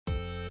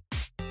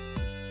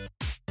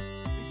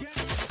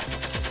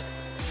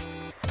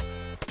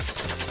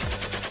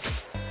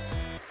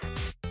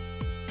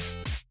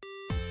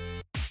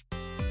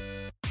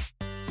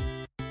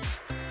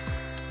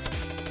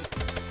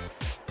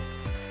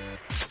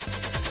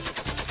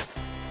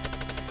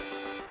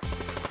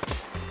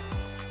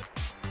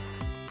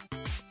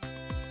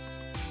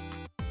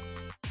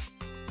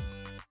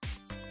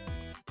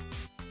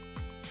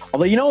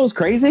Although, you know what was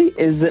crazy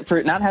is that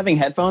for not having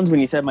headphones when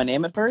you said my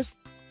name at first,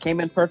 came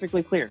in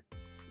perfectly clear.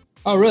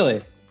 Oh,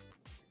 really?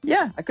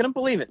 Yeah, I couldn't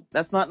believe it.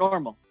 That's not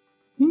normal.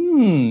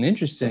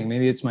 Interesting.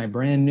 Maybe it's my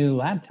brand new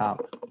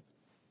laptop.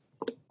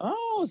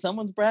 Oh,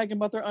 someone's bragging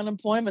about their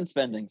unemployment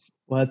spendings.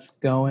 What's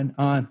going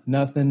on?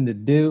 Nothing to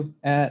do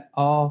at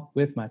all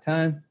with my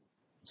time.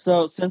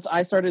 So since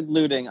I started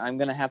looting, I'm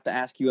going to have to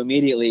ask you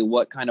immediately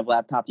what kind of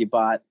laptop you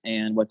bought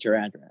and what's your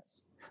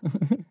address.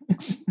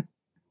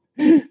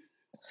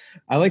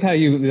 I like how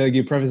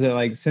you preface it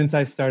like, since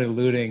I started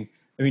looting.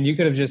 I mean, you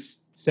could have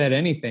just said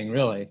anything,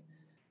 really.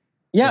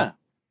 Yeah. But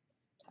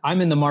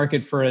I'm in the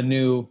market for a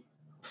new...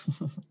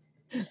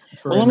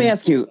 Well, let me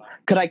ask you,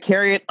 could I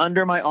carry it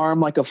under my arm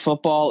like a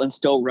football and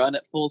still run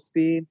at full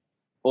speed?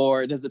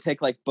 Or does it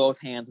take like both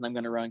hands and I'm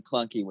going to run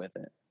clunky with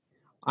it?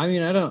 I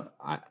mean,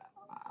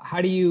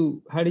 how do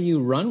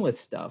you run with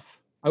stuff?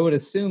 I would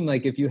assume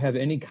like if you have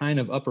any kind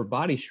of upper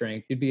body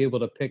strength, you'd be able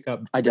to pick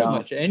up pretty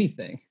much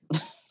anything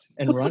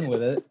and run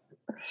with it.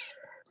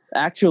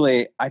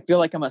 Actually, I feel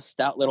like I'm a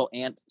stout little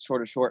ant,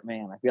 short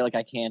man. I feel like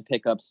I can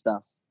pick up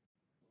stuff.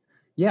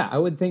 Yeah, I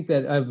would think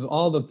that of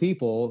all the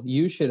people,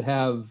 you should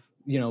have,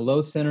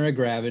 low center of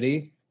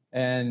gravity,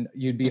 and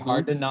you'd be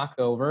hard to knock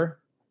over.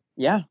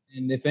 Yeah.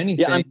 And if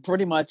anything... Yeah, I'm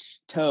pretty much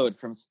Toad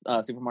from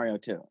Super Mario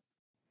 2.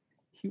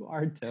 You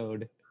are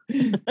Toad.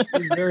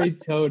 You're very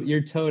Toad.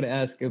 You're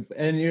Toad-esque.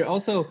 And you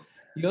also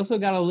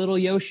got a little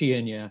Yoshi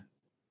in you.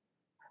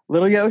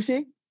 Little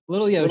Yoshi?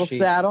 Little Yoshi. Little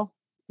saddle?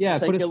 Yeah,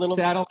 put a little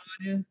saddle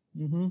on you.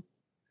 Mm-hmm.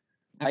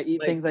 I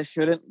eat things I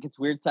shouldn't. Gets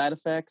weird side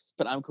effects,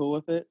 but I'm cool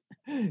with it.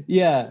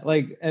 Yeah,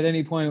 like at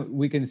any point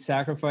we can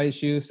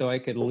sacrifice you so I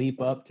could leap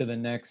up to the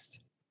next.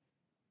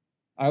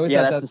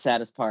 That's the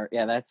saddest part.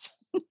 Yeah, that's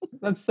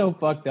so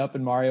fucked up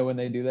in Mario when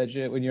they do that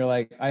shit. When you're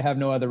like, I have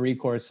no other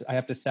recourse. I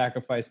have to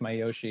sacrifice my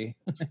Yoshi.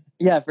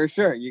 Yeah, for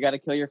sure. You got to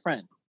kill your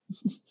friend.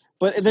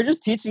 But they're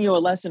just teaching you a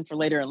lesson for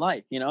later in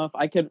life. If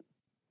I could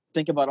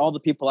think about all the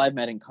people I've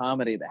met in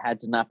comedy that had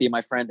to not be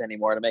my friend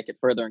anymore to make it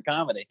further in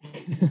comedy.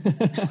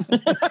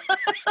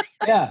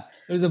 Yeah,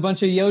 there's a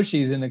bunch of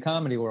Yoshis in the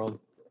comedy world.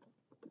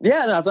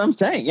 Yeah, that's what I'm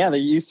saying. Yeah,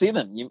 you see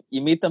them.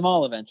 You meet them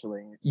all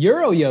eventually.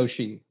 You're a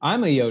Yoshi.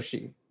 I'm a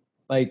Yoshi.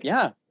 Like,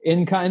 yeah.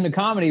 In the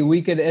comedy,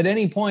 we could, at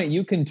any point,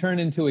 you can turn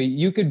into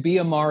you could be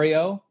a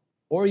Mario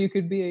or you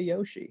could be a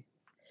Yoshi.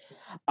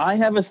 I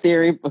have a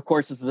theory. Of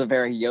course, this is a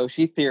very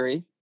Yoshi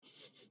theory.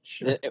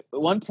 Sure. At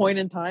one point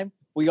in time,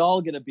 we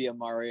all get to be a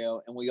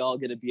Mario and we all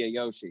get to be a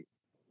Yoshi.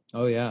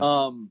 Oh, yeah.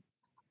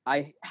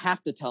 I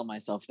have to tell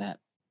myself that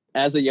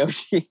as a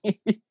Yoshi,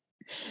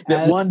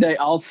 that one day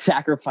I'll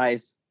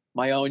sacrifice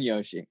my own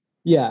Yoshi.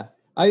 Yeah.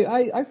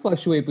 I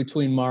fluctuate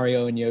between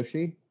Mario and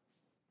Yoshi.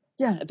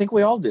 Yeah, I think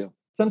we all do.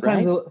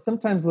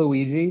 Sometimes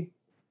Luigi,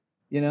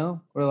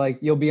 or like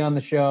you'll be on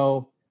the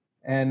show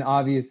and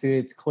obviously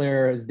it's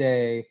clear as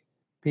day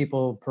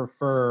people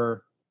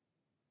prefer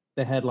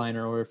the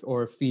headliner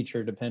or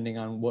feature depending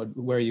on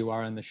where you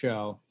are in the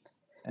show.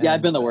 And,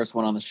 I've been the worst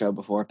one on the show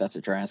before, if that's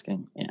what you're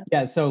asking. Yeah.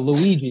 Yeah, so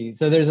Luigi.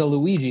 So there's a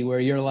Luigi where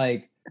you're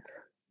like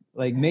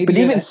maybe. But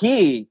even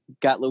he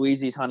got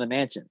Luigi's Haunted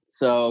Mansion.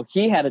 So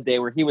he had a day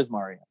where he was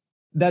Mario.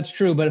 That's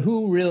true, but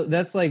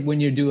that's like when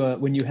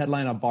you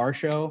headline a bar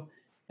show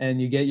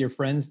and you get your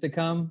friends to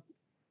come,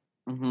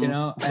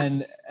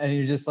 and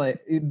you're just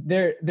like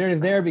they're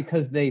there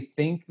because they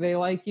think they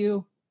like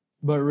you,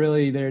 but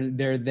really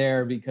they're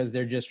there because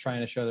they're just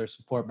trying to show their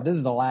support. But this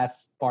is the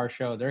last bar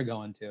show they're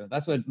going to.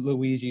 That's what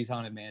Luigi's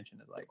Haunted Mansion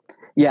is like.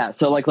 Yeah,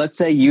 so like let's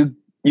say you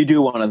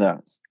do one of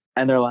those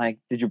and they're like,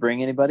 "Did you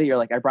bring anybody?" You're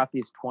like, "I brought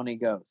these 20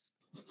 ghosts."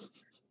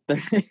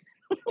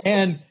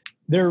 And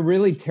they're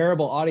really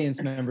terrible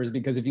audience members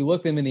because if you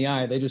look them in the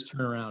eye, they just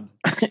turn around.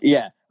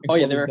 Yeah. Oh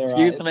yeah, they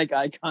refuse to make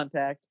eye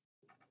contact.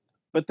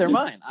 But they're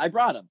mine. I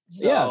brought them.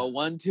 So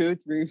 1, 2,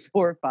 3,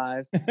 4,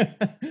 5.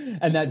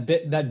 And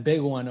that big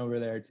one over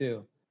there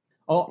too.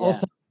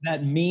 Also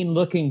that mean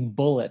looking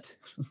bullet.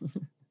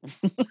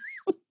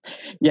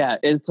 Yeah,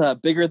 it's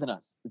bigger than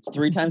us. It's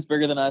 3 times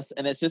bigger than us,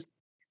 and it's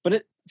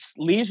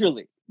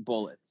leisurely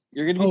bullets.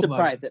 You're gonna be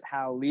surprised at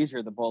how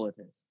leisure the bullet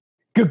is.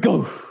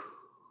 Go.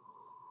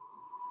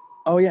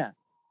 Oh yeah,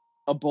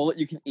 a bullet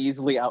you can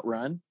easily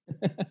outrun.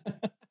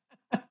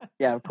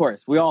 Yeah, of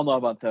course. We all know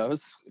about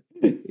those.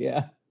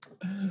 Yeah.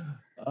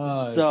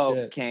 So,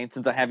 shit. Kane,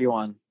 since I have you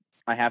on,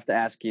 I have to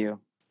ask you,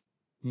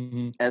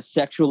 as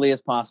sexually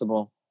as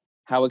possible,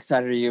 how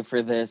excited are you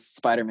for this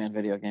Spider-Man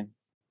video game?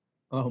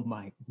 Oh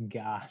my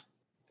God.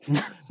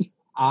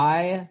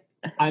 I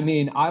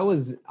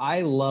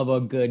love a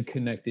good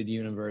connected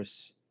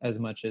universe as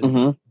much as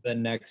the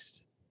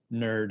next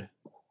nerd.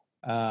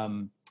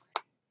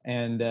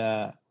 And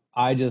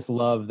I just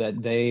love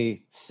that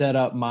they set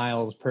up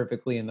Miles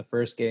perfectly in the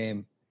first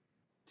game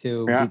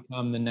to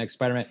become the next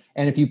Spider-Man.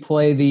 And if you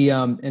play the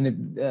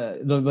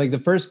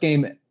first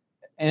game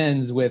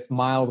ends with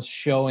Miles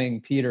showing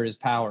Peter his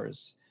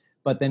powers,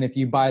 but then if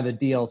you buy the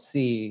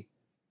DLC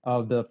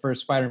of the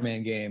first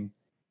Spider-Man game,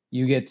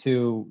 you get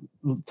to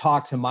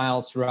talk to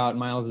Miles throughout.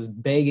 Miles is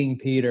begging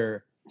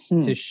Peter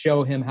to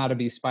show him how to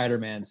be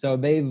Spider-Man. So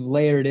they've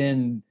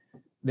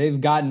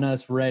gotten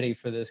us ready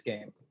for this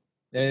game.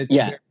 It's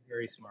very,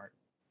 very smart.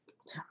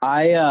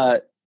 I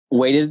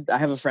waited. I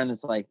have a friend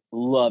that's like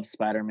loves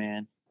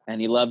Spider-Man,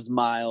 and he loves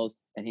Miles,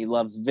 and he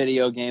loves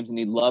video games, and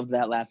he loved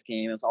that last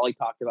game. That's all he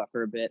talked about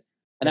for a bit.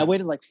 And I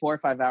waited like 4 or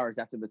 5 hours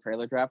after the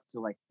trailer dropped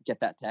to like get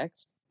that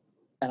text,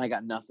 and I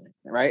got nothing.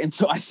 Right. And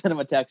so I sent him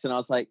a text, and I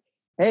was like,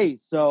 "Hey,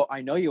 so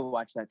I know you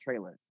watched that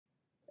trailer."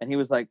 And he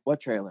was like,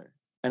 "What trailer?"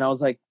 And I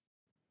was like,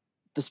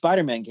 "The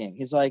Spider-Man game."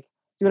 He's like,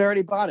 "Dude, I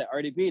already bought it. I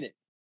already beat it."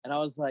 And I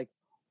was like,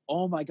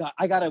 "Oh my God,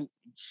 I got to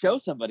show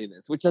somebody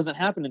this," which doesn't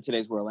happen in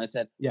today's world. And I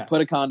said,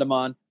 "Put a condom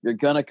on. You're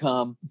going to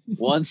come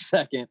 1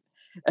 second."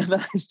 And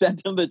then I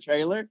sent him the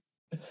trailer.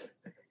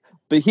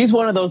 But he's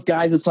one of those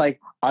guys that's like,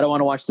 "I don't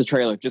want to watch the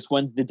trailer. Just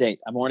when's the date?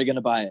 I'm already going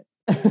to buy it."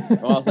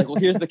 Well, I was like, "Well,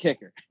 here's the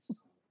kicker.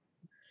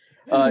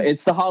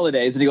 It's the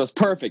holidays." And he goes,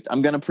 "Perfect.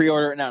 I'm going to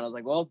pre-order it now." And I was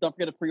like, "Well, don't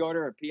forget to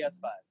pre-order a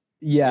PS5.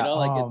 Yeah. You know,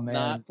 like it's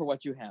not for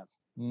what you have."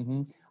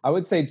 Mm-hmm. I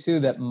would say too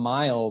that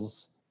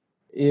Miles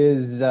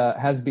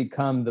has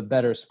become the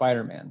better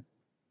Spider-Man.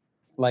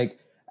 Like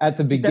at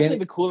the beginning, he's definitely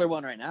the cooler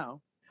one right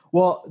now.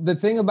 Well, the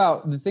thing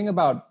about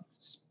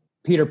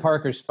Peter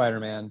Parker's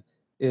Spider-Man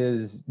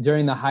is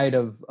during the height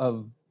of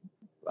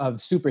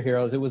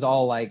superheroes, it was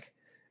all like,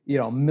 you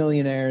know,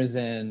 millionaires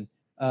and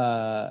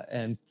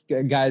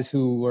guys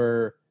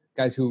who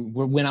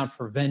went out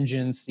for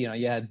vengeance. You know,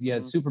 you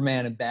had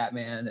Superman and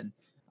Batman, and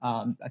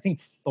I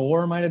think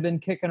Thor might have been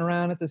kicking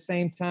around at the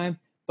same time.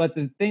 But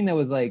the thing that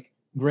was like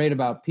great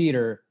about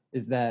Peter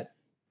is that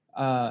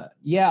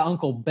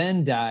Uncle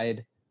Ben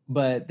died,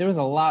 but there was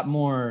a lot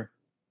more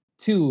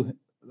to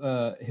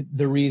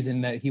the reason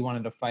that he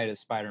wanted to fight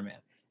as Spider-Man.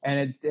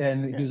 And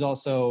he was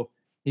also,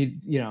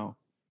 didn't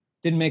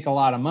make a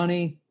lot of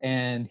money,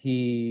 and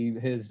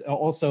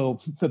also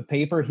the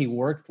paper he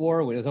worked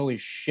for was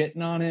always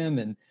shitting on him,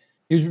 and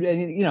he was,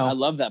 I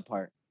love that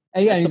part.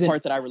 Yeah, that's the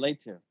part that I relate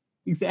to.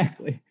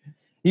 Exactly.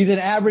 He's an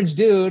average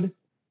dude,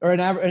 or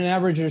an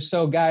average or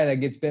so guy that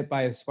gets bit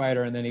by a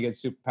spider, and then he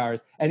gets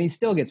superpowers, and he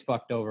still gets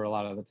fucked over a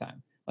lot of the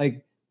time.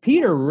 Like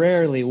Peter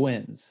rarely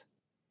wins.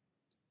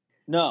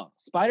 No,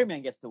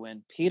 Spider-Man gets the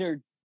win.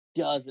 Peter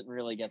doesn't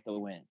really get the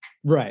win.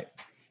 Right.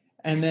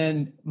 And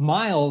then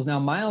Miles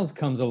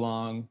comes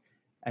along,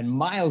 and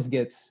Miles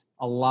gets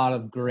a lot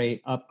of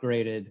great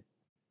upgraded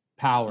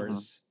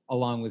powers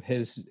along with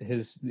his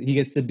he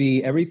gets to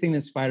be everything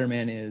that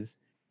Spider-Man is.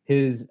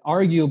 His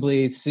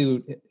arguably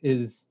suit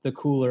is the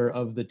cooler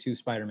of the two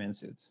Spider-Man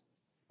suits.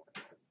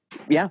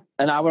 Yeah.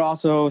 And I would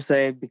also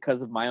say,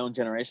 because of my own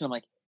generation, I'm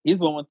like, he's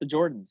the one with the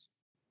Jordans.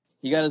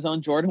 He got his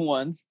own Jordan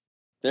 1s.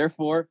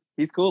 Therefore,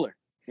 he's cooler.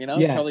 You know,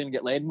 he's probably going to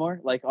get laid more.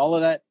 Like all of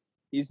that.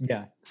 He's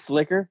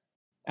slicker.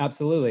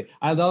 Absolutely.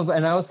 I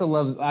also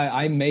love,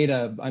 I made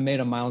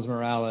a Miles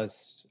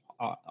Morales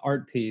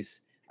art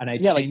piece.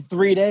 And like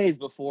 3 days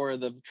before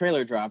the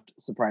trailer dropped,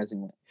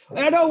 surprisingly.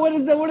 I know. What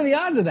are the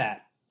odds of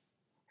that?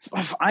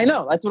 I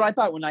know. That's what I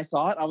thought when I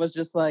saw it. I was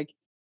just like,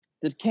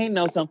 did Kane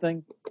know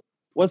something?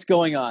 What's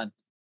going on?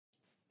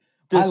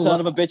 This son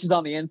of a bitch is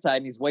on the inside,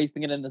 and he's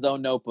wasting it in his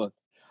own notebook.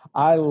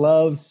 I've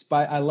always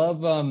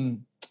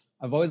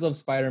loved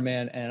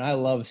Spider-Man, and I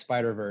love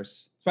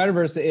Spider-Verse.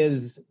 Spider-Verse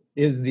is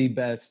the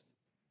best.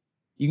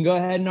 You can go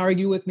ahead and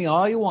argue with me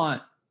all you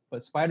want,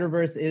 but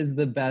Spider-Verse is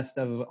the best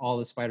of all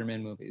the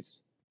Spider-Man movies.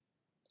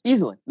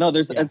 Easily. No,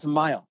 it's a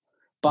mile.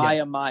 By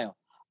a mile.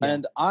 Yeah.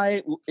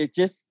 And it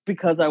just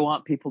because I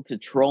want people to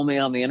troll me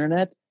on the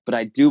internet, but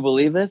I do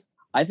believe this.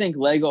 I think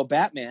Lego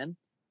Batman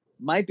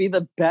might be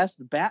the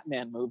best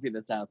Batman movie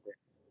that's out there.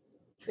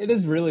 It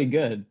is really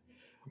good.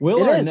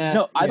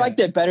 I liked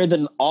it better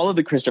than all of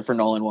the Christopher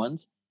Nolan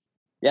ones.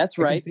 That's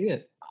right. I can see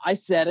it. I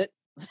said it.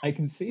 I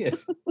can see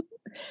it.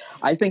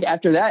 I think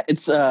after that,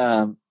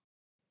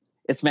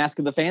 it's Mask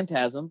of the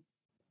Phantasm.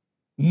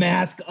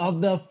 Mask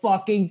of the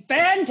fucking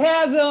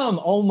Phantasm!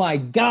 Oh my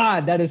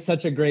God, that is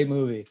such a great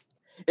movie.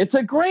 It's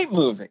a great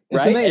movie,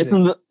 right? It's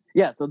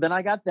amazing. So then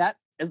I got that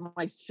as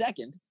my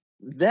second.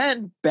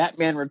 Then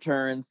Batman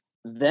Returns.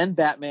 Then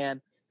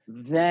Batman.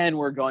 Then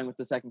we're going with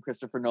the second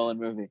Christopher Nolan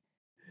movie.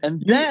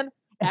 And then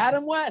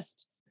Adam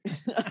West.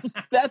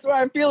 That's where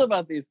I feel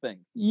about these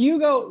things.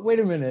 Wait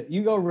a minute.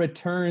 You go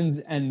Returns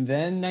and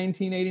then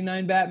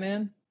 1989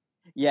 Batman?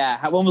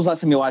 Yeah. When was the last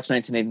time you watched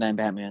 1989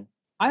 Batman?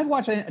 I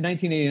watch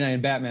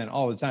 1989 Batman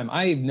all the time.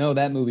 I know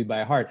that movie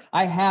by heart.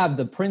 I have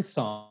the Prince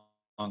song.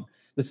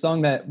 The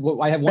song that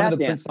I have one of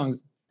the Prince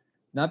songs.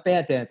 Not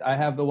Bat Dance. I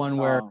have the one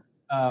where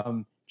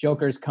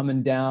Joker's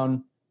coming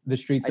down the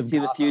streets of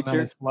Gotham the future. On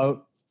his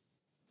float.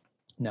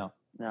 No.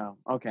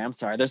 Okay, I'm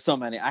sorry. There's so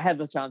many. I have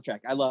the soundtrack.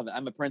 I love it.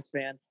 I'm a Prince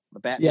fan. I'm a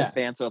Batman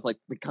fan. So it's like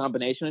the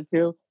combination of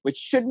two, which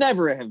should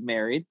never have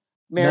married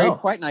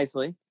quite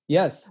nicely.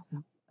 Yes.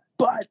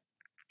 But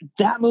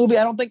that movie,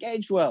 I don't think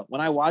aged well. When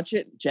I watch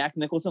it, Jack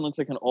Nicholson looks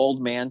like an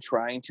old man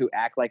trying to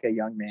act like a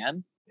young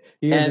man.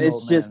 And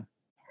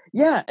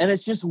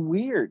it's just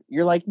weird.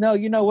 You're like, no,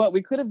 you know what?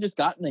 We could have just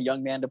gotten a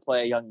young man to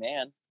play a young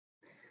man.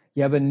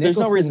 Yeah, but there's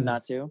no reason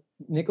not to.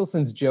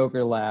 Nicholson's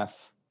Joker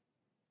laugh.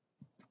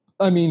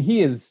 I mean,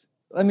 he is.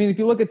 I mean, if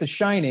you look at The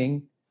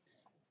Shining,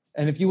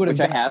 and if you would have,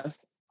 which I have,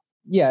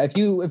 yeah, if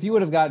you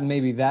would have gotten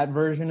maybe that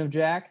version of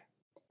Jack,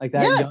 like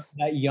that yes,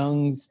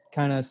 young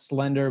kind of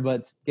slender,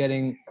 but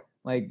getting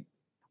like,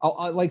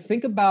 I'll like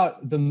think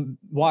about the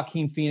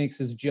Joaquin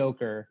Phoenix's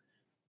Joker,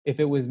 if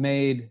it was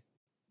made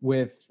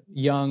with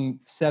young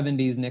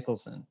 70s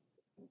Nicholson.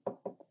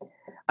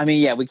 I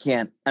mean, yeah, we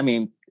can't. I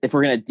mean, if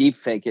we're gonna deep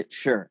fake it,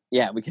 sure,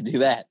 yeah, we could do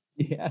that.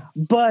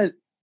 Yes, but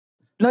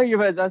no, you're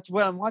right. That's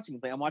what I'm watching.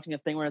 It's like I'm watching a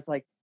thing where it's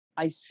like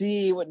I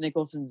see what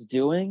Nicholson's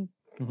doing,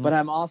 but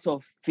I'm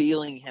also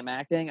feeling him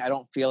acting. I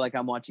don't feel like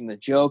I'm watching the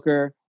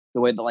Joker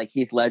the way that like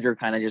Heath Ledger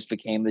kind of just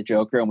became the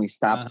Joker, and we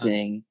stopped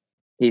seeing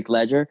Heath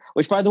Ledger.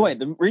 Which, by the way,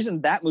 the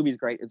reason that movie's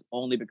great is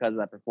only because of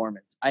that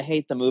performance. I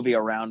hate the movie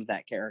around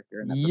that character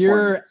and that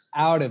You're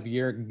out of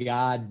your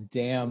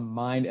goddamn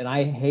mind, and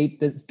I hate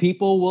this.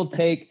 People will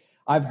take.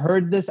 I've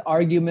heard this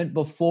argument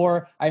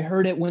before. I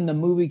heard it when the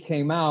movie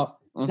came out.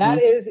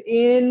 That is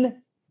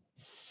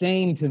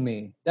insane to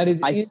me. That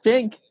is. I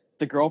think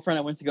the girlfriend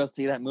I went to go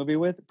see that movie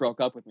with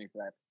broke up with me for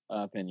that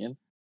opinion.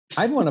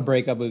 I'd want to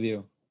break up with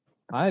you.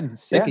 I'm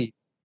sick of you.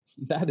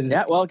 That is.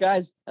 Yeah, well,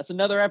 guys, that's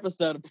another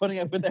episode of Putting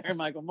Up with Aaron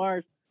Michael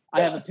Marsh.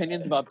 I have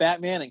opinions about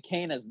Batman, and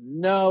Kane has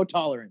no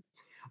tolerance.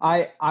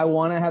 I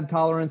want to have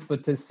tolerance,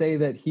 but to say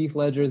that Heath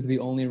Ledger is the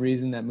only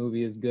reason that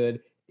movie is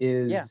good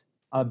is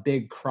a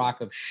big crock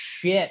of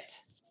shit.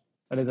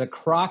 That is a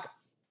crock.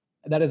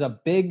 That is a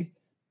big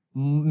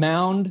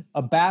mound,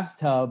 a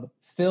bathtub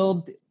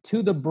filled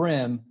to the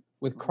brim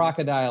with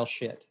crocodile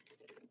shit.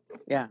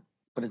 Yeah,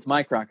 but it's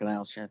my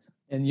crocodile shit.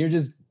 And you're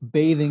just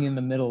bathing in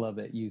the middle of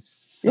it. You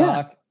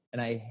suck,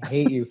 and I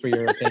hate you for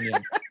your opinion.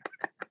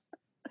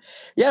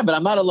 Yeah, but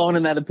I'm not alone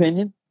in that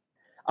opinion.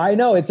 I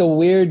know it's a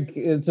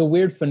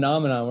weird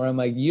phenomenon where I'm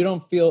like, you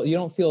don't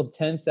feel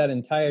tense that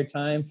entire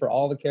time for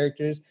all the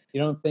characters. You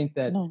don't think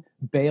that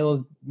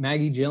Bale,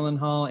 Maggie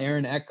Gyllenhaal,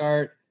 Aaron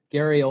Eckhart,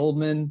 Gary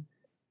Oldman,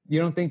 you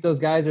don't think those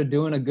guys are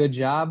doing a good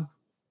job?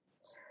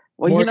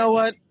 Well, you know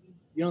what?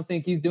 You don't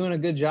think he's doing a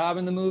good job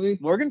in the movie?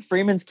 Morgan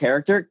Freeman's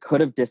character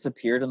could have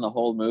disappeared in the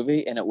whole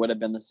movie, and it would have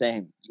been the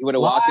same. He would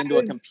have walked into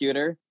a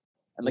computer,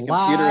 and the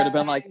computer would have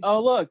been like,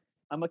 "Oh, look,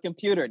 I'm a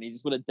computer," and he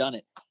just would have done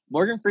it.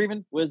 Morgan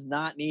Freeman was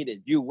not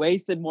needed. You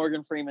wasted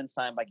Morgan Freeman's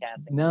time by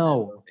casting him in that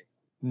movie.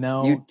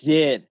 No. You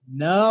did.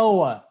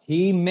 No.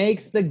 He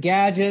makes the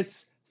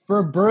gadgets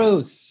for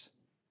Bruce.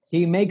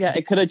 He makes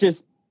it could have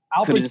just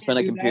been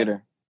a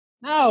computer.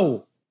 That.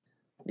 No.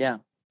 Yeah.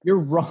 You're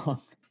wrong.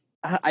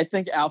 I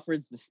think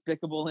Alfred's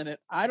despicable in it.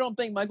 I don't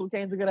think Michael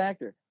Caine's a good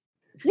actor.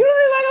 You don't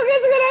think Michael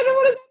Caine's a good actor?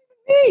 What does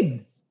that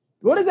mean?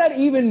 What does that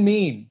even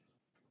mean?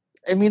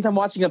 It means I'm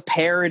watching a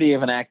parody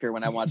of an actor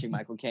when I'm watching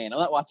Michael Caine. I'm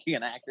not watching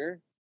an actor.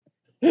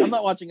 I'm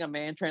not watching a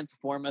man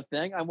transform a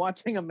thing. I'm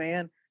watching a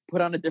man put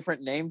on a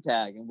different name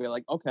tag and be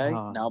like, okay,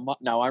 now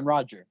I'm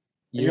Roger.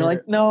 And you're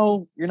like,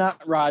 no, you're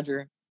not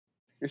Roger.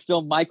 You're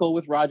still Michael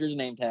with Roger's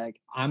name tag.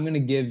 I'm going to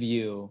give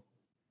you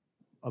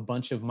a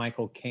bunch of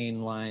Michael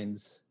Caine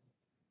lines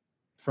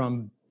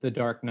from The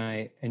Dark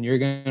Knight, and you're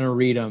going to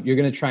read them. You're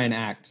going to try and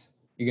act.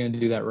 You're going to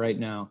do that right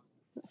now.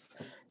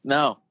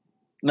 No,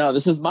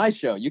 this is my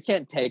show. You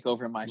can't take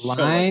over my show.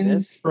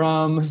 Lines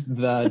from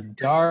The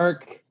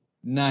Dark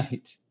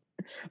Knight.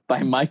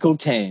 By Michael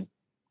Caine.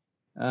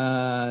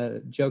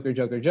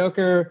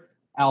 Joker,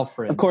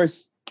 Alfred. Of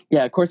course,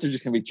 they're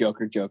just going to be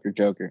Joker.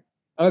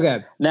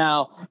 Okay.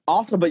 Now,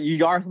 also, but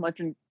you also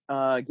mentioned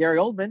Gary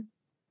Oldman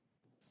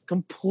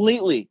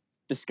completely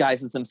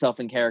disguises himself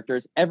in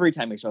characters every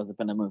time he shows up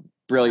in a movie.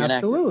 Brilliant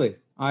actor. Absolutely.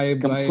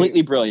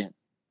 Completely brilliant.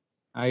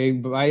 I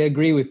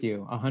agree with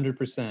you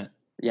 100%.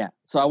 Yeah.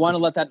 So I want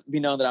to let that be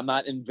known that I'm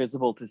not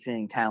invisible to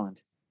seeing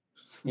talent.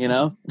 You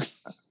know?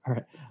 All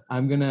right.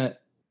 I'm going to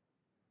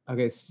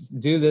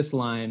do this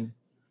line.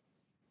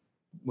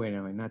 Wait,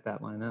 not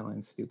that line. That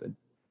line's stupid.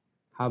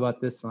 How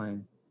about this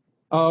line?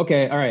 Oh,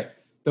 okay. All right.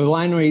 The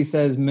line where he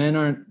says men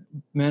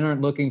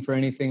aren't looking for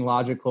anything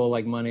logical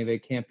like money. They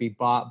can't be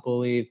bought,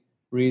 bullied,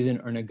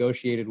 reasoned, or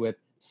negotiated with.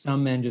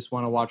 Some men just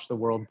want to watch the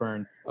world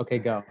burn. Okay,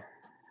 go.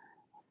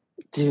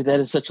 Dude, that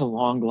is such a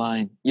long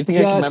line. You think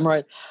I can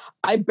memorize?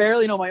 I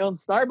barely know my own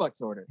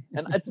Starbucks order,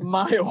 and it's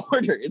my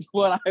order. It's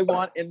what I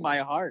want in my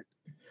heart.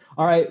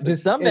 All right.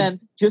 Some men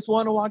just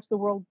want to watch the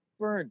world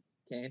burn,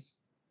 Caine.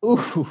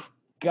 Ooh,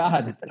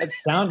 God, that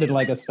sounded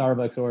like a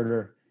Starbucks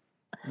order.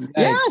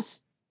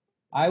 Yes.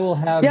 I will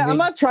have. Yeah, I'm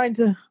not trying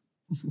to.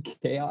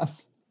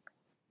 Chaos.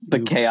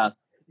 The chaos.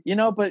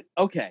 But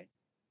okay.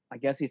 I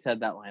guess he said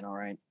that line all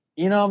right.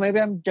 Maybe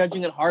I'm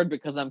judging it hard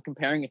because I'm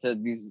comparing it to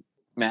these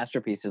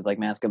masterpieces like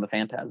Mask of the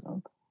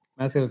Phantasm.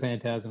 Mask of the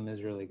Phantasm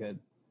is really good.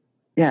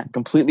 Yeah,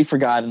 completely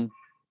forgotten.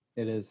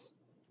 It is.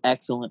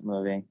 Excellent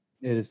movie.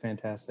 It is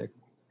fantastic.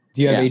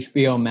 Do you have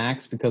HBO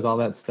Max? Because all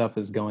that stuff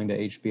is going to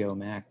HBO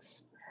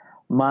Max.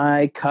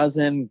 My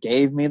cousin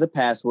gave me the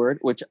password,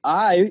 which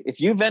if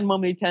you Venmo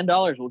me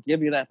 $10, we'll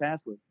give you that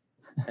password.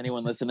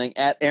 Anyone listening,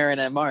 at Aaron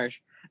M. Marsh.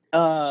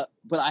 But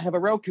I have a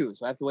Roku,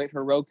 so I have to wait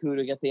for Roku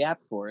to get the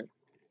app for it.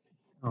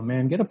 Oh,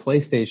 man, get a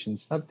PlayStation.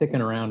 Stop dicking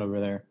around over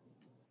there.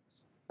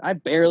 I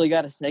barely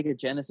got a Sega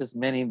Genesis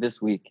Mini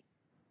this week.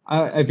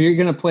 If you're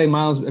gonna play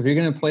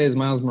as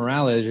Miles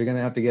Morales, you're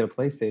gonna have to get a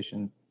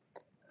PlayStation.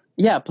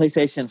 Yeah,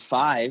 PlayStation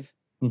 5.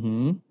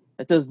 Mm-hmm.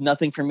 That does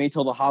nothing for me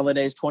till the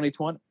holidays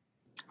 2020.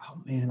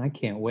 Oh man, I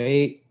can't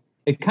wait.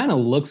 It kind of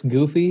looks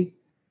goofy.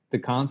 The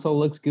console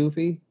looks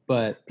goofy,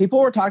 but people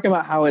were talking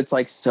about how it's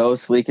like so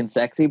sleek and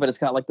sexy, but it's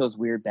got like those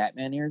weird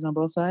Batman ears on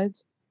both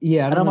sides.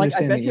 Yeah, and I'm like,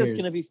 I bet you it's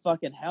gonna be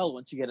fucking hell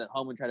once you get it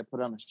home and try to put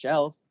it on a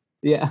shelf.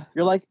 Yeah,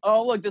 you're like,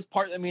 oh look, this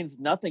part that means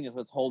nothing is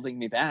what's holding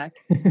me back.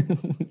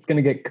 It's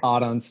gonna get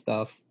caught on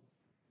stuff.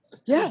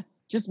 Yeah,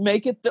 just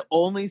make it the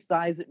only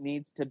size it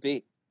needs to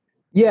be.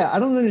 Yeah, I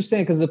don't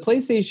understand because the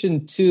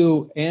PlayStation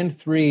 2 and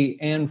 3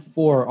 and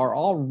 4 are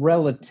all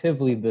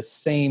relatively the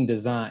same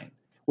design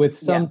with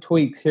some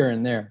tweaks here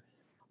and there.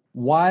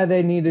 Why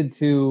they needed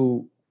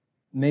to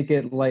make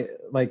it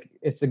like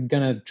it's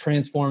gonna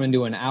transform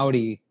into an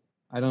Audi,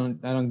 I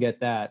don't get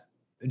that.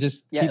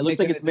 It looks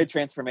like it's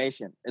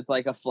mid-transformation. It's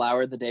like a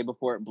flower the day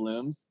before it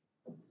blooms.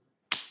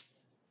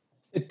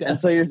 It does.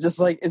 And so you're just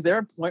like, is there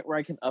a point where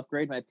I can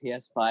upgrade my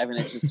PS5 and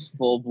it's just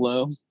full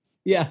bloom?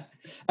 Yeah.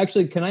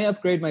 Actually, can I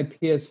upgrade my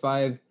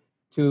PS5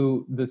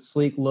 to the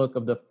sleek look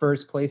of the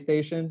first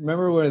PlayStation?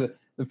 Remember where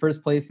the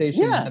first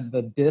PlayStation had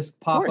the disc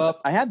pop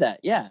up? I had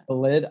that, yeah. The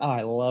lid? Oh,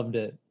 I loved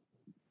it.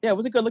 Yeah, it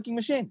was a good-looking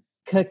machine.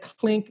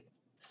 Clink.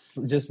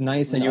 Just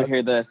nice. And you would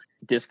hear the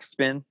disc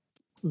spin.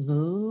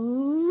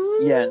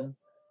 Yeah.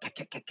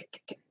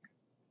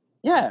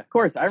 Yeah, of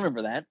course. I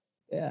remember that.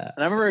 Yeah.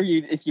 And I remember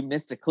if you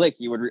missed a click,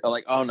 you would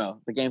like, oh no,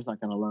 the game's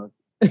not going to load.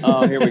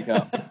 Oh, here we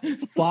go.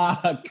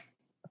 Fuck.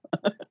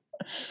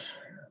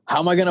 How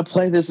am I going to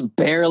play this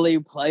barely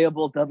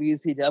playable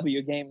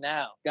WCW game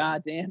now?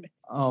 God damn it.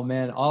 Oh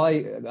man,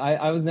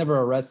 I was never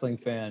a wrestling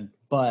fan,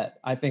 but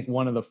I think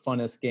one of the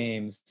funnest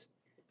games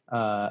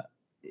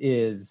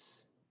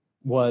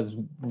was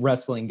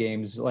wrestling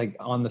games, like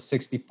on the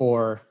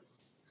 64,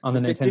 on the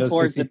Nintendo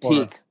 64. Is the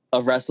peak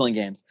of wrestling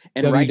games,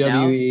 and WWE. Right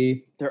now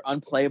they're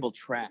unplayable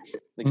trash.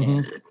 The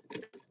games,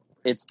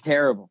 it's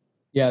terrible.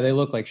 Yeah, they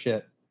look like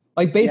shit.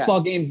 Like baseball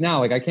games now,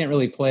 like I can't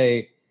really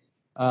play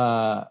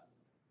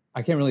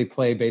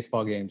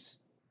baseball games.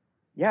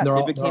 Yeah,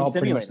 they became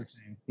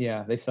simulators.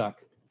 Yeah, they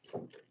suck.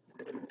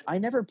 I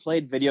never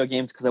played video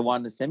games because I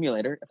wanted a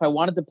simulator. If I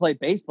wanted to play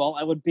baseball,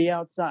 I would be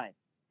outside.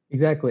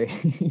 Exactly.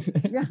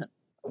 Yeah.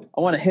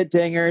 I want to hit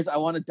dingers. I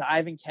want to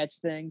dive and catch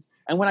things.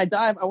 And when I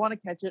dive, I want to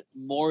catch it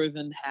more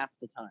than half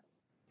the time.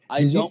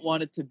 I don't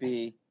want it to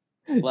be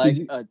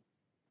like go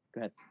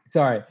ahead.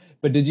 Sorry,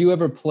 but did you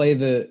ever play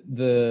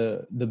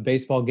the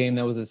baseball game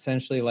that was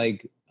essentially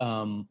like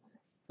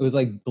it was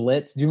like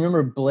Blitz? Do you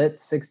remember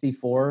Blitz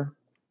 64?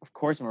 Of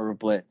course I remember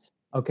Blitz.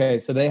 Okay,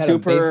 so they had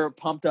super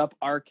pumped up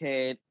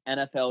arcade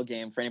NFL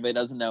game for anybody who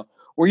doesn't know,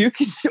 where you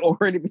could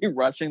already be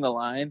rushing the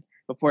line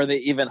before they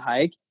even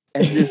hike,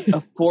 and just a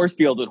force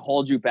field would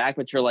hold you back,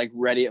 but you're like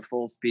ready at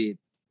full speed.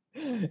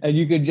 And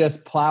you could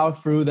just plow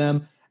through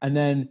them, and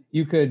then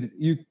you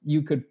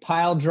could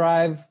pile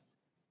drive,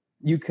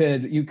 you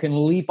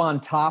can leap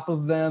on top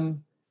of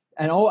them,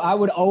 and I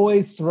would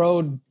always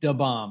throw the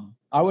bomb.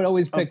 I would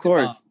always pick. Of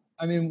course.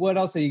 I mean, what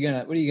else are you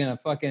gonna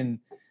fucking?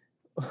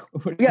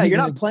 You're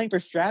not playing for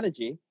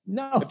strategy.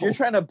 No. If you're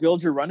trying to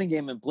build your running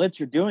game in Blitz,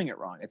 you're doing it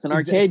wrong. It's an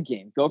arcade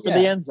game. Go for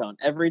the end zone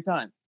every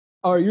time.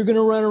 Or you're going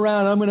to run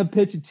around. I'm going to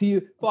pitch it to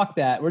you. Fuck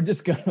that. We're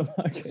just going to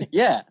fucking...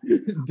 Yeah.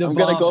 I'm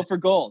going to go for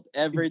gold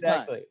every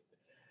time.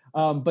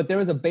 But there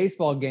was a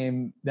baseball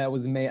game that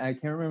was made. I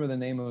can't remember the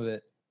name of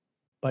it,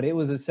 but it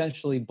was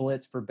essentially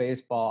Blitz for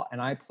baseball.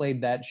 And I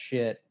played that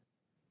shit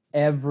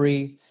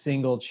every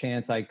single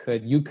chance I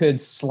could. You could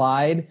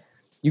slide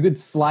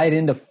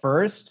into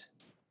first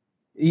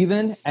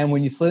even. And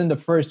when you slid into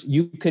first,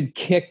 you could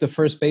kick the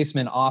first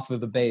baseman off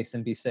of the base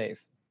and be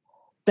safe.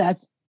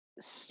 That's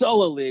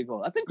so illegal.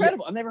 That's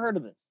incredible. I've never heard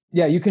of this.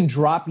 Yeah, you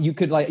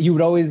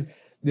would always,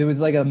 there was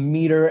like a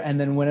meter, and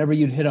then whenever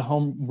you'd hit a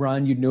home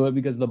run, you knew it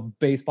because the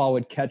baseball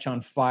would catch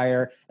on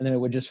fire and then it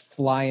would just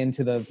fly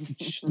into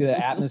the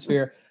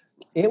atmosphere.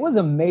 It was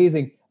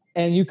amazing.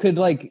 And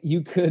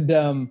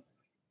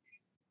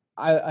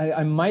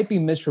I might be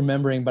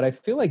misremembering, but I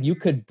feel like you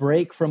could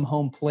break from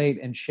home plate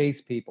and chase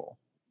people.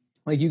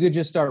 Like you could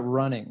just start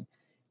running.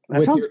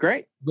 That sounds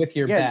great. With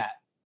your bat.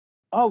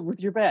 Oh,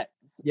 with your bat.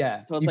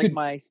 Yeah. So it's like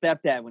my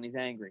stepdad when he's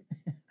angry.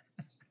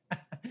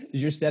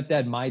 Is your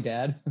stepdad my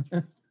dad?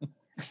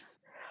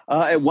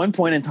 At one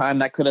point in time,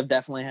 that could have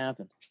definitely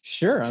happened.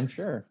 Sure, I'm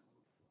sure.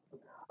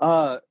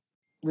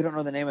 We don't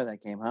know the name of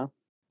that game, huh?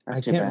 I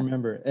can't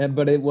remember,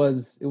 but it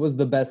was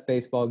the best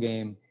baseball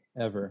game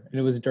ever. And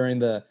it was during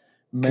the...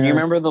 Can you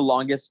remember the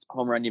longest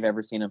home run you've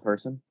ever seen in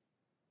person?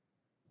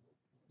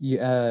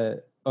 Yeah.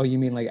 You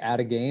mean like at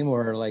a game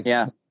or like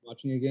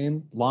watching a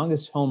game?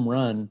 Longest home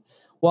run.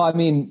 Well, I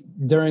mean,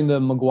 during the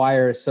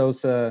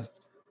Maguire-Sosa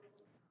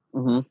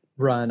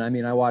run, I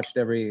mean, I watched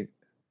every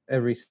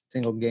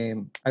single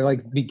game. I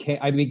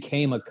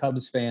became a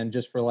Cubs fan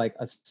just for like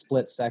a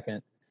split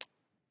second.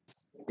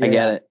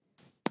 Yeah.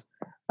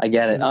 I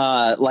get it.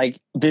 Like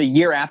the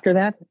year after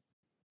that,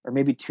 or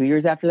maybe 2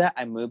 years after that,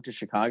 I moved to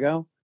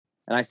Chicago,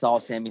 and I saw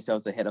Sammy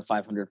Sosa hit a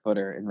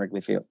 500-footer in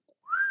Wrigley Field.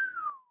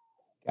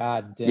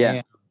 God damn.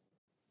 Yeah.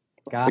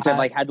 God. Which I've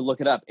like had to look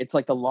it up. It's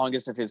like the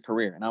longest of his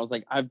career, and I was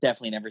like, I've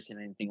definitely never seen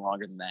anything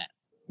longer than that.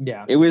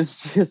 Yeah. It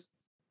was just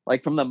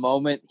like from the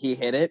moment he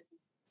hit it,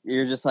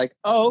 you're just like,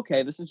 oh,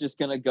 okay, this is just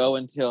gonna go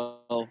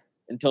until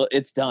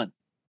it's done.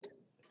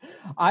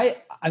 I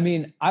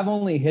mean, I've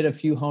only hit a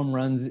few home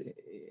runs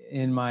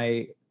in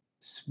my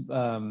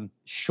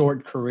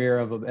short career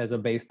as a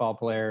baseball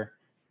player.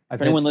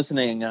 For anyone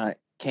listening,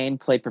 Kane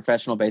played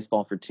professional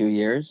baseball for 2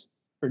 years.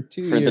 For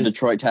 2 years. For the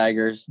Detroit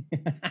Tigers.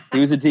 He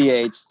was a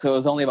DH, so it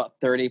was only about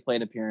 30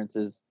 plate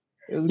appearances.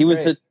 He was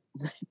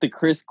the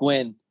Chris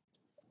Gwynn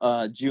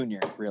Jr.,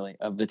 really,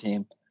 of the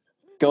team.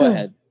 Go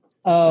ahead.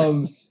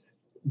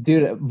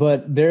 Dude,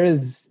 but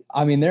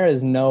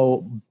there's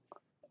no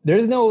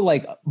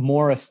like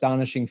more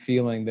astonishing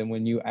feeling than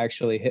when you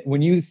actually hit,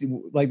 when you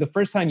like the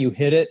first time you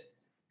hit it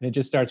and it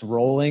just starts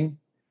rolling.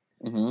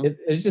 Mm-hmm.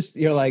 It's just,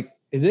 you're like,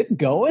 is it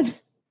going?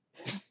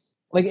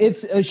 Like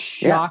it's a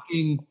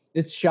shocking. Yeah.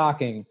 It's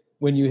shocking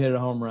when you hit a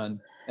home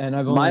run. And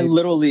my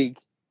little league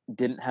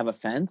didn't have a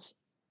fence,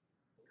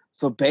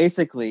 so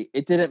basically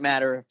it didn't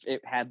matter if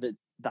it had the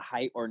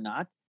height or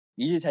not.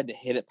 You just had to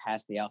hit it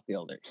past the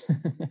outfielders.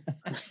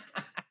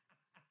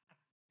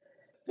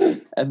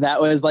 And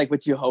that was like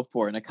what you hoped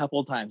for. And a couple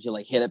of times you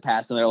like hit it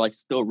past and they're like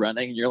still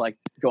running. And you're like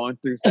going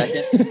through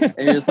second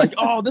and you're just like,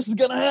 oh, this is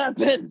going to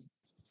happen.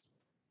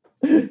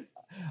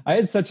 I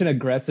had such an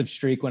aggressive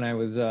streak when I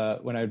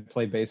would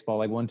play baseball.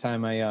 Like one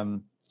time I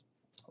had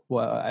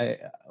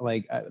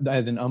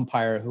an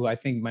umpire who I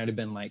think might've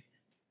been like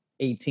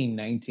 18,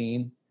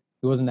 19.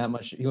 He wasn't that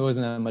much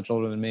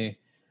older than me.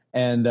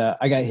 And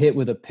I got hit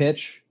with a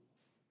pitch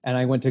and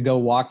I went to go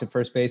walk to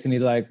first base and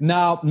he's like,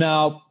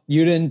 no,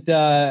 you didn't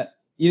try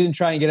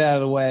and get out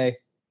of the way.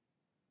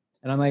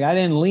 And I'm like, I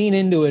didn't lean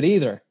into it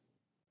either.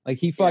 Like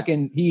he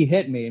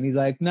hit me and he's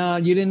like, no,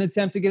 you didn't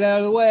attempt to get out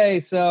of the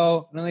way.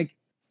 So, and I'm like,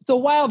 it's a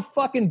wild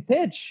fucking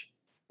pitch.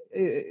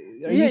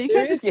 You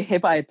can't just get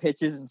hit by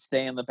pitches and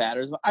stay in the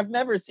batter's. I've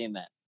never seen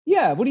that.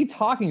 Yeah. What are you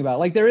talking about?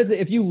 Like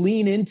if you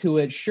lean into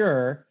it,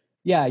 sure.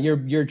 Yeah.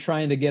 You're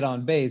trying to get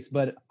on base,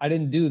 but I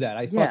didn't do that.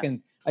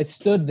 I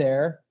stood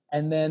there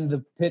and then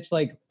the pitch,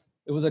 like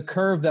it was a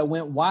curve that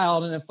went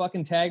wild and it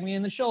fucking tagged me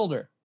in the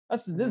shoulder.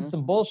 This is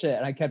some bullshit.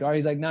 And I kept,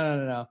 he's like,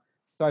 no.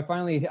 So I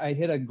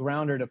hit a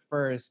grounder to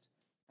first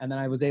and then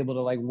I was able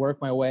to like work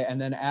my way.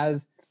 And then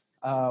as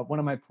one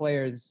of my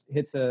players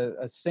hits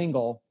a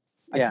single,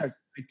 I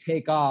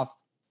take off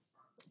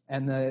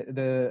and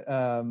the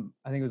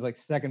I think it was like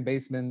second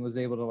baseman was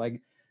able to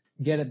like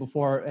get it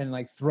before and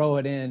like throw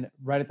it in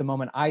right at the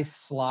moment I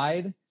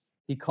slide.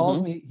 He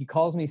calls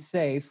me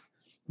safe.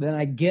 Then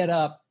I get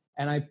up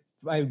and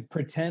I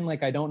pretend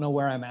like I don't know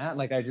where I'm at.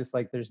 Like I just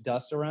like, there's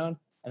dust around.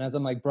 And as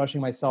I'm like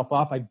brushing myself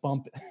off, I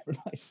bump it.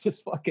 I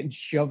just fucking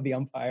shove the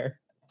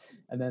umpire.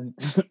 And then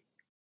he's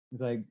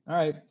like, all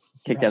right.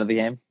 Kicked out of the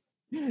game.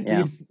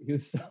 Yeah. He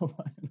was so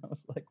mad. I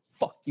was like,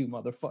 fuck you,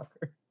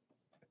 motherfucker.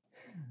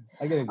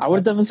 I would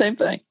have done the same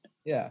thing.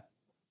 Yeah.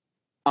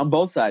 On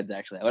both sides,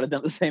 actually. I would have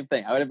done the same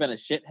thing. I would have been a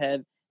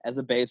shithead as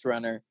a base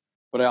runner,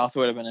 but I also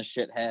would have been a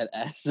shithead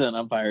as an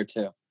umpire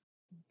too.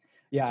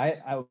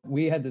 Yeah,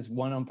 we had this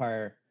one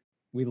umpire.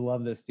 We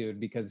love this dude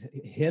because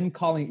him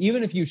calling,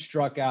 even if you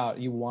struck out,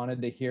 you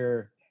wanted to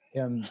hear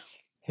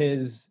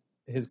his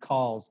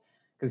calls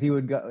because he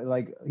would go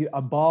like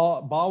a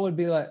ball would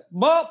be like,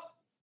 ball.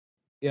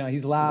 You know,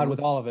 he's loud with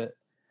all of it,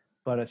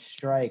 but a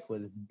strike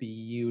was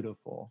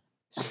beautiful.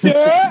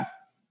 Sir,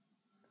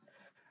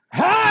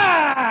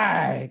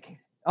 hike.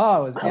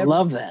 Oh, I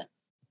love that.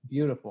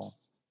 Beautiful.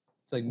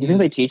 It's like, do you think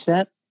they teach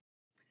that?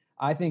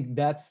 I think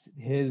that's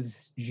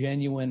his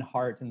genuine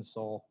heart and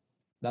soul.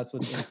 That's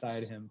what's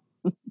inside him.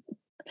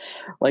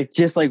 Like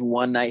just like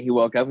one night he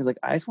woke up, he's like,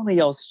 I just want to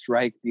yell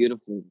strike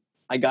beautifully.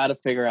 I got to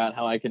figure out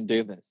how I can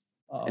do this.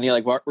 Uh-oh. And he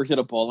like works at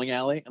a bowling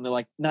alley and they're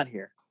like, not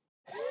here.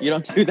 You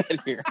don't do that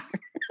here.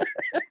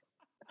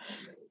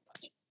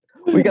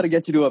 We got to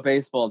get you to a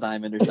baseball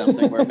diamond or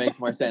something where it makes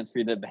more sense for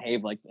you to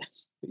behave like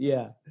this.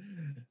 Yeah.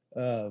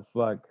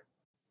 Fuck.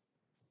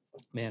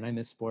 Man, I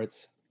miss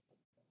sports.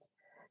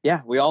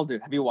 Yeah, we all do.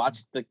 Have you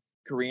watched the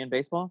Korean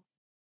baseball?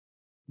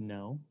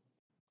 No.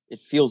 It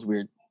feels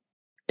weird.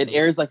 It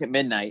airs like at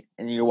midnight,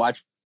 and you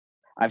watch.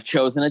 I've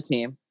chosen a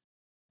team.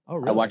 Oh,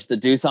 really? I watched the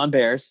Doosan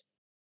Bears.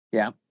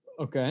 Yeah.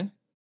 Okay,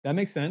 that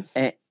makes sense.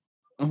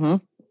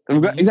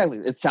 Exactly.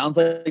 It sounds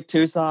like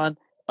Tucson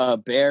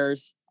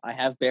Bears. I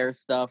have Bears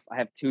stuff. I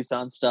have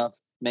Tucson stuff.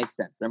 Makes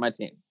sense. They're my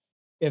team.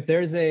 If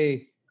there's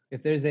a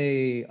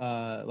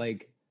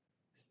like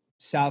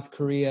South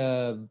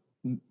Korea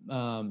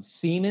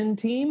seaman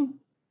team,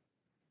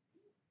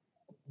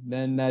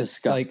 then that's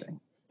disgusting.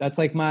 That's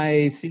like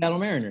my Seattle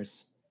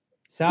Mariners.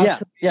 Yeah,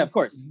 of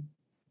course.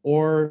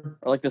 Or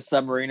like the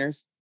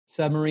Submariners.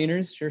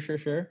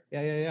 Sure.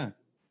 Yeah.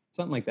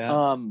 Something like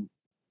that.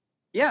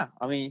 Yeah.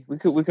 I mean, we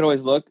could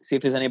always look, see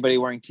if there's anybody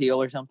wearing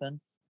teal or something.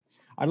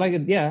 I'd like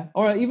it, yeah.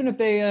 Or even if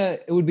they,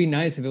 it would be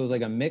nice if it was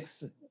like a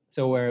mix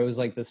So where it was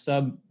like the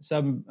submariners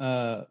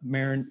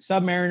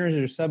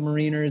or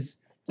submariners,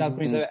 South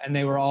Koreans, and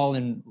they were all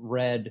in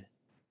red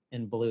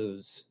and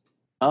blues.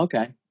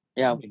 Okay.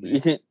 Yeah. Nice. You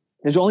can.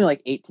 There's only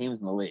like 8 teams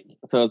in the league,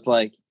 so it's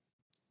like,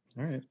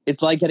 all right.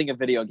 It's like getting a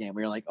video game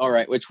where you're like, all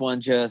right, which one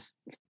just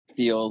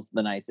feels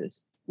the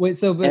nicest? Wait,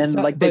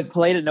 they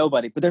play to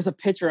nobody. But there's a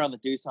pitcher on the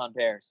Doosan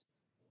Bears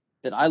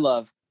that I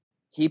love.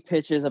 He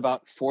pitches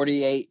about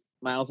 48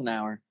 miles an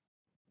hour.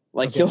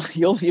 Like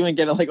he'll even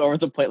get it like over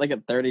the plate like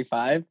at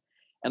 35.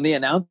 And the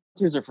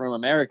announcers are from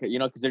America,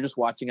 because they're just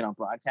watching it on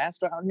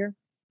broadcast around here.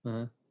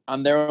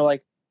 And they were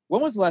like,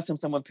 when was the last time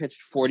someone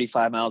pitched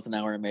 45 miles an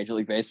hour in Major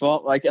League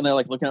Baseball? And they're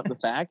like looking up the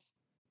facts,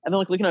 and they're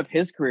like looking up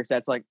his career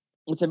stats. Like,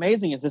 what's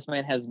amazing is this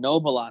man has no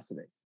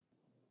velocity,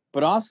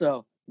 but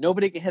also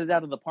nobody can hit it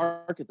out of the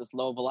park at this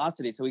low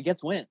velocity, so he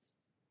gets wins.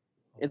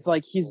 It's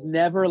like he's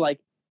never like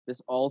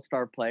this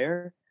all-star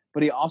player,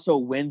 but he also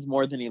wins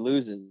more than he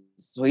loses.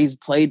 So he's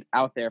played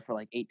out there for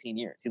like 18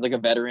 years. He's like a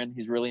veteran.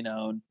 He's really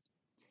known.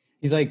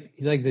 He's like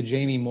the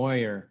Jamie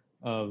Moyer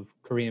of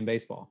Korean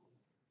baseball.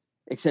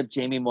 Except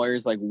Jamie Moyer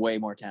is like way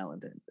more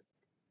talented.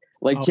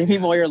 Jamie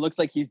Moyer looks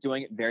like he's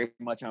doing it very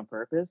much on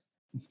purpose.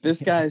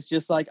 This guy is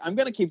just like, I'm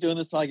going to keep doing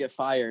this till I get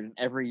fired. And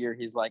every year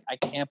he's like, I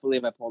can't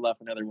believe I pulled off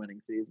another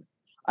winning season.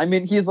 I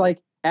mean, he's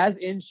like as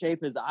in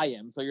shape as I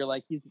am. So you're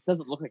like, he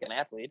doesn't look like an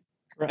athlete.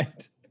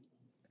 Right.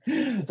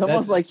 It's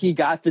almost like he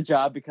got the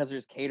job because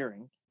there's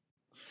catering.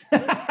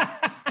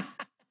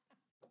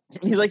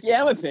 He's like,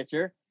 yeah, I'm a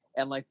pitcher.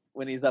 And like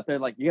when he's up there,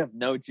 like, you have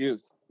no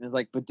juice. And it's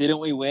like, but didn't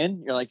we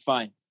win? You're like,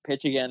 fine,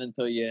 pitch again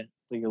until you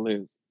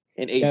lose.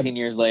 And 18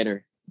 years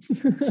later.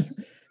 Because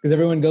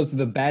everyone goes to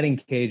the batting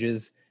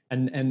cages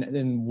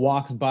and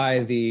walks by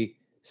the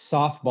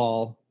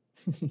softball,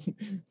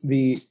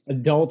 the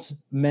adult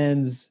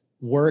men's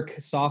work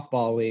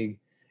softball league.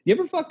 You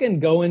ever fucking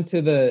go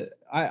into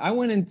I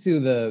went into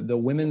the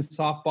women's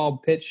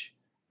softball pitch.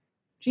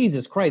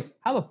 Jesus Christ,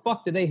 how the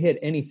fuck do they hit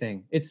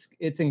anything?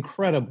 It's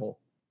incredible.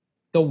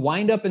 The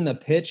wind up in the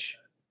pitch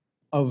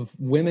of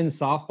women's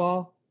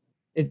softball,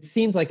 it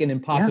seems like an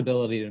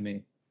impossibility to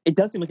me. It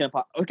does seem like an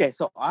impossibility. Okay,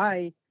 so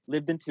I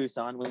lived in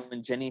Tucson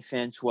when Jenny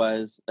Finch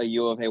was a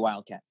U of A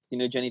Wildcat. Do you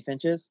know who Jenny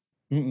Finch is?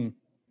 Mm-mm.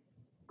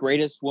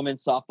 Greatest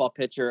women's softball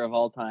pitcher of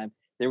all time.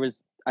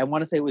 I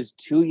want to say it was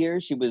 2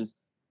 years. She was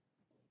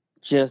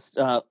just,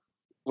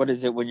 what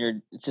is it when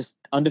you're just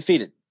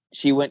undefeated?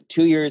 She went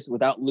 2 years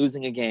without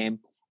losing a game.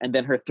 And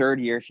then her third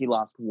year, she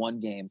lost 1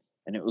 game.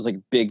 And it was like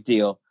a big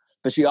deal.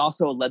 But she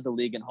also led the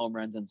league in home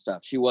runs and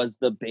stuff. She was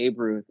the Babe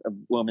Ruth of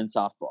women's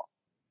softball.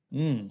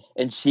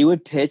 And she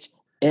would pitch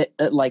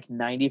at like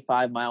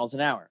 95 miles an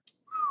hour.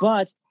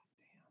 But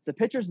the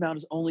pitcher's mound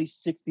is only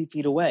 60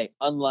 feet away,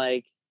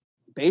 unlike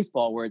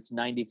baseball where it's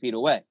 90 feet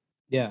away.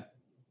 Yeah.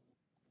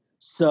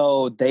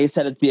 So they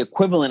said it's the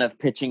equivalent of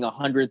pitching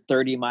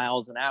 130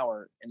 miles an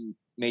hour in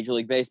Major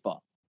League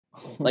Baseball.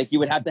 Like you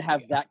would have to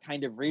have that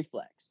kind of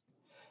reflex.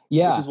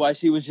 Yeah. Which is why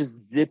she was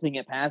just zipping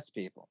it past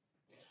people.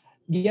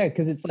 Yeah,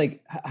 because it's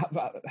like,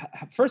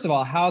 first of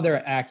all, how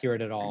they're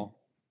accurate at all.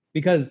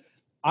 Because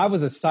I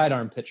was a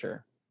sidearm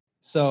pitcher.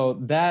 So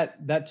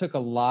that took a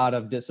lot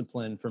of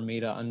discipline for me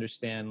to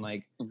understand.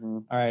 Like,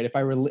 all right, if I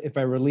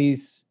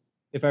release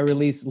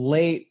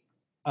late,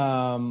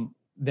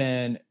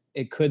 then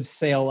it could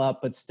sail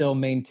up, but still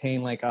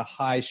maintain like a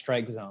high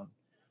strike zone.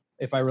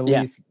 If I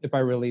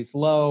release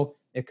low,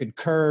 it could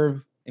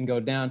curve and go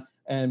down.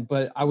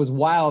 But I was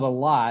wild a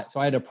lot, so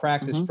I had to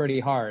practice pretty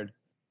hard,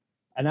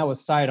 and that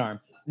was sidearm.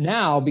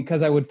 Now,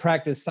 because I would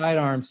practice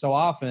sidearm so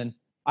often,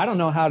 I don't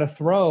know how to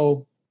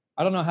throw.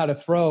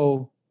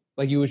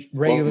 Like you would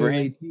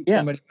regularly teach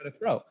somebody how to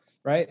throw,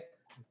 right?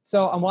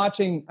 So I'm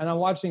watching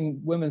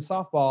women's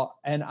softball,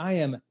 and I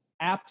am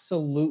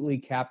absolutely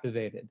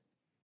captivated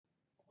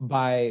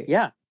by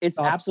it's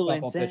absolutely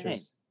insane.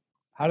 Pitchers.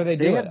 How do they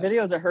do it? They have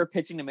videos of her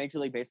pitching to Major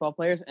League Baseball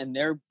players, and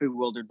they're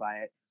bewildered by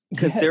it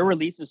because their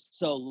release is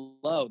so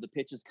low, the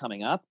pitch is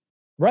coming up,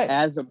 right?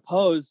 As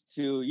opposed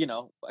to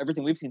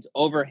everything we've seen is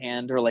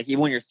overhand, or like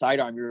even when you're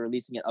sidearm, you're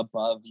releasing it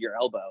above your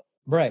elbow,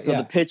 right? So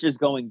the pitch is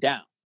going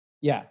down.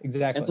 Yeah,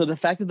 exactly. And so the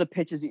fact that the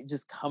pitch is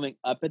just coming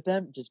up at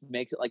them just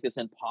makes it like this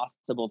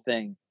impossible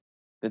thing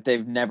that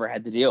they've never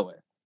had to deal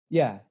with.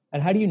 Yeah.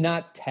 And how do you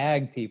not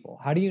tag people?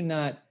 How do you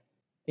not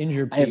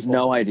injure people? I have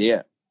no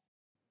idea.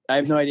 I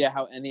have no idea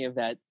how any of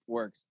that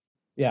works.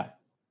 Yeah.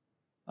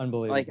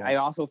 Unbelievable. Like, I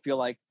also feel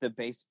like the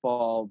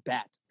baseball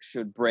bat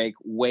should break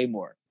way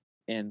more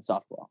in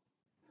softball.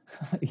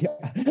 Yeah.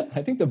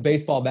 I think the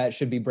baseball bat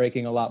should be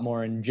breaking a lot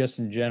more in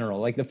general.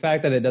 Like the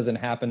fact that it doesn't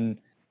happen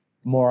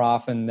more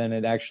often than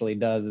it actually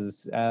does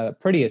is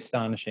pretty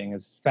astonishing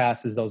as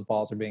fast as those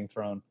balls are being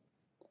thrown.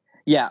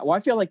 Yeah, well, I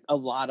feel like a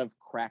lot of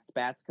cracked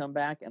bats come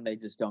back and they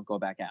just don't go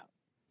back out.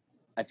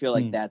 I feel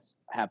like that's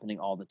happening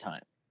all the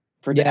time.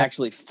 For it to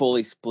actually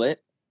fully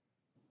split,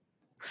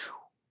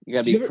 you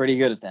got to be pretty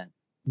good at that.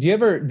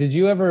 Did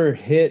you ever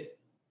hit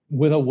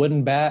with a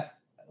wooden bat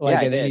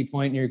at any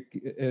point you're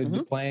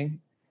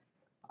playing?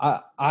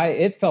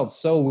 It felt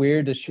so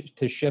weird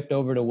to shift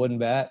over to wooden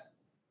bat.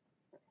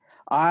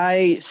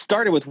 I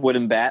started with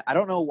wooden bat. I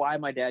don't know why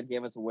my dad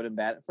gave us a wooden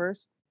bat at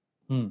first,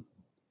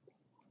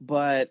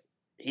 but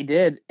he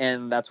did,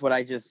 and that's what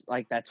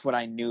that's what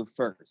I knew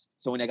first.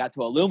 So when I got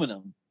to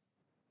aluminum,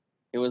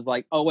 it was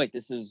like, oh wait,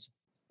 this is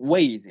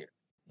way easier.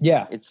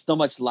 Yeah, it's so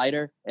much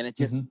lighter, and it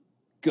just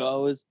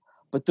goes.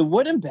 But the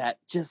wooden bat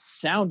just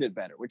sounded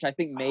better, which I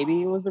think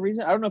maybe it was the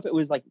reason. I don't know if it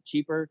was like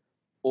cheaper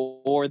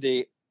or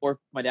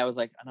my dad was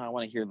like, I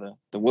want to hear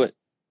the wood.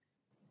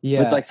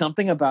 Yeah. But like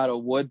something about a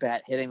wood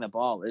bat hitting the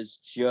ball is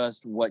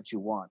just what you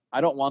want.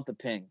 I don't want the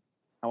ping.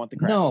 I want the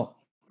crack. No,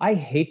 I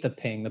hate the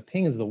ping. The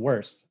ping is the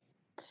worst.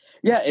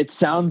 Yeah, it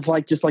sounds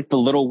like just like the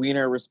little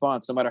wiener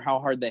response, no matter how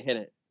hard they hit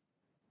it.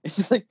 It's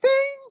just like, ping!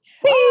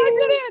 Oh, I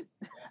did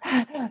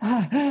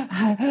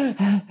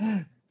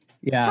it!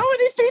 Yeah. How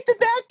many feet did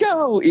that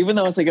go? Even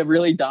though it's like a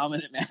really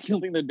dominant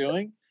masculine thing they're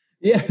doing.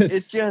 Yes.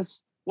 It's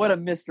just, what a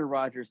Mr.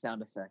 Rogers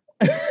sound effect.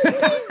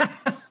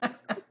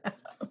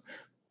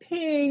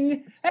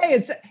 Ping.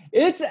 Hey,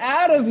 it's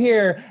out of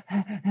here.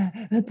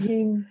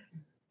 Ping.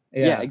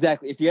 Yeah,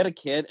 exactly. If you had a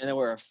kid and they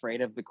were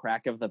afraid of the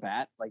crack of the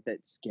bat, like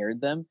that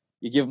scared them,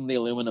 you give them the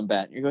aluminum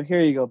bat. You go,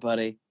 here you go,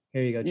 buddy.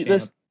 Here you go,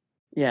 champ.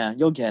 Yeah,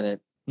 you'll get it.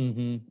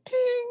 Mm-hmm.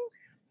 Ping.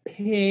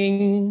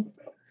 Ping.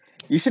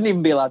 You shouldn't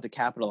even be allowed to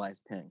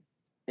capitalize ping.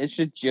 It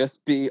should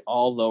just be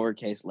all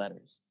lowercase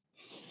letters.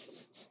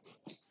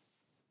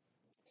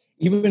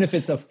 Even if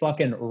it's a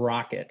fucking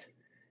rocket.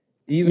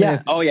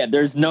 Oh yeah,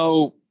 there's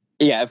no...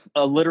 Yeah, if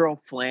a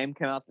literal flame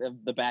came out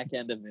the back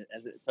end of it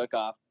as it took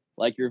off,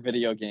 like your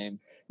video game.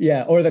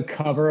 Yeah, or the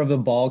cover of the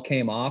ball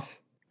came off.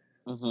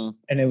 Mm-hmm.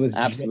 And it was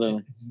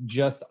absolutely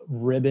just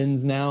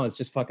ribbons now. It's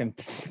just fucking...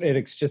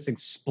 It just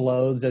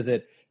explodes as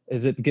it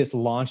gets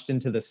launched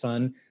into the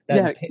sun.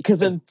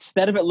 Because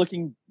instead of it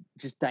looking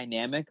just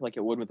dynamic like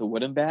it would with a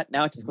wooden bat,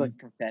 now it just looks like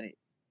confetti.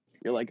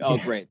 You're like, oh,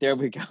 great, there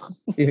we go.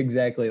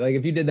 Exactly. Like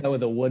if you did that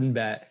with a wooden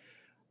bat,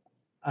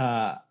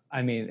 I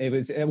mean, it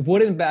was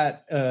wooden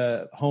bat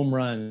home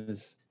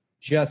runs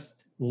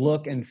just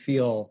look and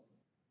feel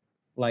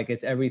like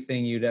it's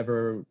everything you'd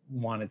ever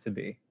want it to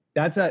be.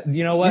 That's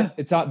you know what?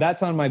 Yeah.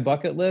 That's on my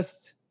bucket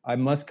list. I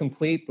must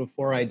complete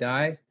before I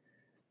die.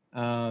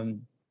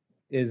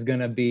 Is going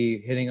to be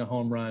hitting a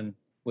home run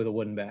with a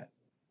wooden bat.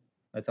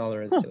 That's all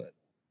there is to it.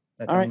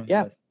 That's all right.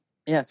 Yeah. List.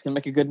 Yeah. It's going to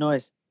make a good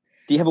noise.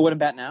 Do you have a wooden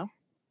bat now?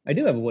 I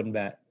do have a wooden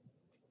bat.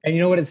 And you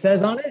know what it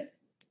says on it?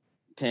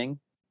 Ping.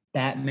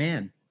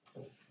 Batman.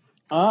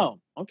 Oh,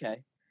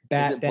 okay.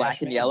 Is it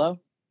black and yellow?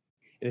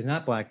 It is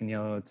not black and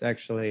yellow. It's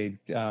actually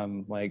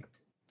like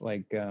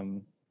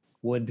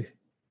wood.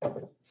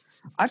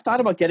 I've thought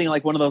about getting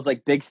like one of those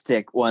like big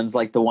stick ones,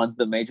 like the ones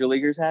the major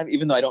leaguers have,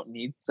 even though I don't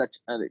need such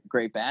a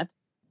great bat.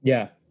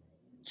 Yeah.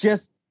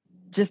 Just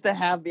to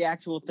have the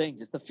actual thing,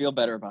 just to feel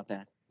better about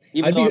that.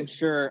 Even though I'm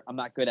sure I'm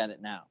not good at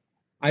it now.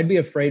 I'd be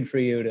afraid for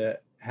you to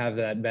have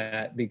that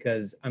bat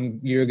because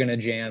you're going to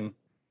jam.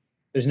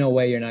 There's no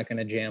way you're not going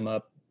to jam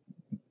up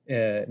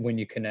when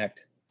you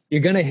connect.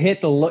 You're going to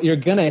hit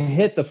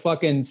the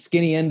fucking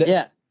skinny end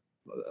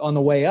on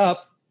the way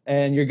up,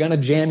 and you're going to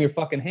jam your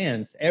fucking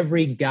hands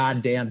every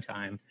goddamn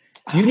time.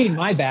 You need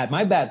my bat.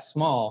 My bat's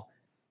small.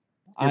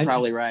 You're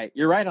probably right.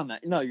 You're right on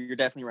that. No, you're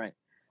definitely right.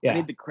 Yeah. I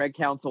need the Craig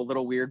Counsell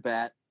little weird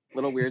bat,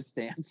 little weird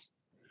stance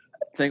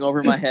thing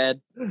over my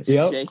head,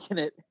 just shaking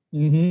it.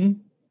 Mm-hmm.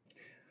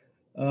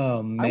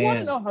 Oh, man. I want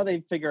to know how they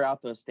figure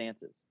out those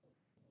stances.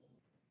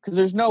 Because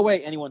there's no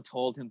way anyone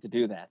told him to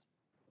do that.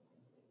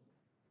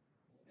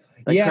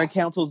 Like Craig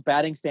Counsell's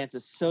batting stance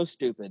is so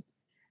stupid.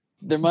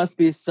 There must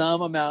be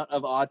some amount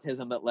of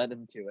autism that led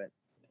him to it.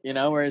 You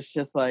know, where it's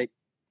just like,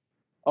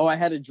 oh, I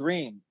had a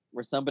dream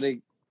where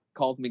somebody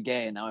called me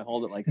gay and now I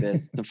hold it like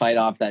this to fight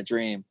off that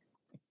dream.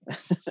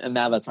 And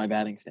now that's my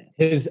batting stance.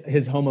 His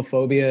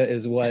homophobia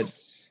is what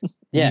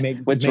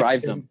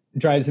drives him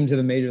to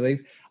the major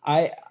leagues.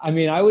 I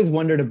mean, I always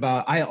wondered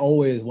about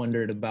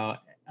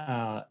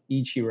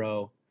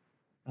Ichiro.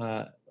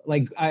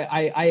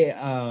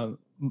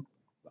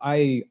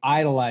 I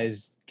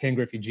idolized Ken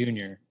Griffey Jr.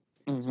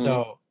 Mm-hmm.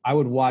 So I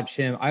would watch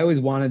him. I always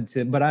wanted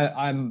to, but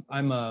I'm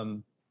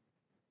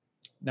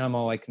now I'm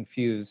all like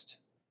confused.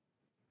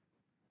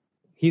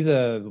 He's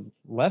a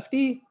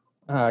lefty.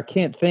 I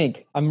can't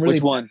think. I'm really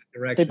which one?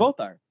 They both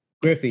are.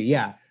 Griffey,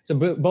 yeah. So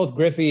both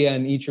Griffey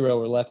and Ichiro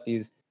were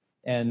lefties,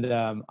 and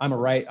I'm a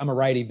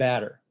righty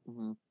batter.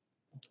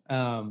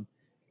 Mm-hmm.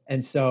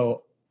 And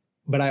so,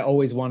 but I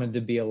always wanted to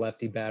be a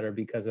lefty batter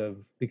because of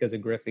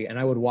Griffey, and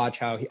I would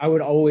watch I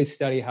would always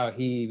study how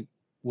he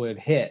would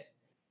hit,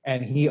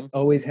 and he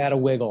always had a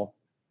wiggle.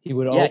 He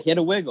had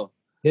a wiggle.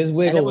 His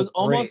wiggle, and it was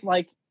almost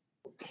like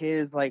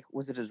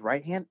was it his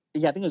right hand?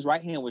 Yeah, I think his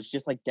right hand was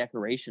just like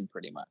decoration,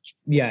 pretty much.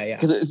 Yeah.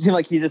 Because it seemed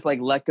like he just like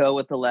let go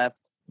with the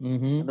left,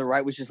 and the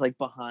right was just like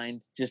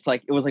behind, just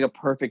like it was like a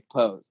perfect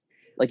pose.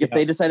 Like if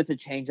they decided to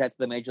change that to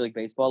the Major League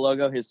Baseball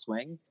logo, his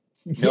swing,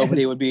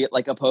 nobody would be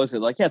like opposed to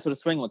it. Like, yeah, that's what a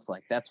swing looks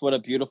like. That's what a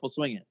beautiful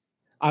swing is.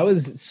 I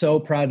was so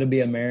proud to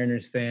be a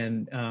Mariners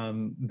fan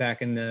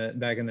back in the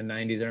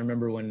 90s. I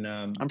remember when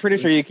I'm pretty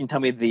sure you can tell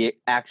me the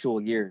actual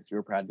years you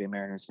were proud to be a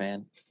Mariners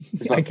fan.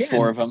 There's about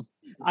 4 of them.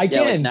 I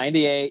Yeah, like can.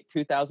 98,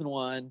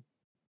 2001.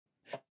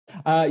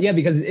 Yeah,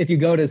 because if you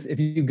go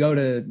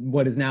to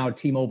what is now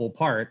T-Mobile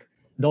Park,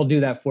 they'll do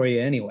that for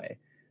you anyway.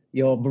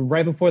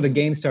 Right before the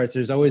game starts,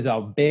 there's always a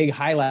big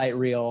highlight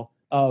reel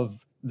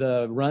of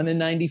the run in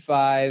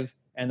 95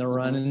 and the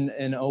run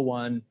in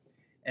 01.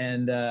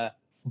 And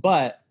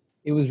but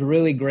it was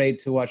really great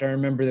to watch. I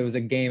remember there was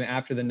a game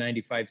after the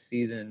 95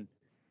 season,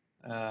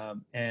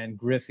 and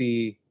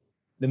Griffey,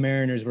 the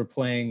Mariners were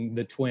playing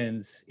the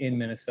Twins in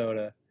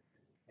Minnesota,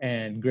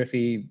 and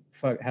Griffey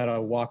had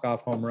a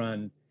walk-off home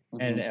run,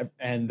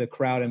 and the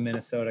crowd in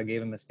Minnesota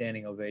gave him a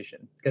standing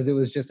ovation because it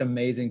was just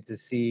amazing to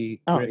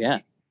see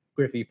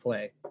Griffey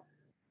play.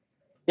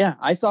 Yeah,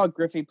 I saw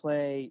Griffey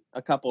play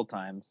a couple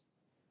times.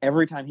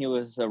 Every time he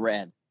was a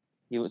Red.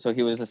 He was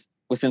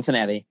with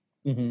Cincinnati.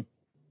 Mm-hmm.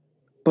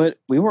 But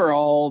we were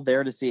all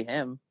there to see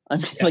him. I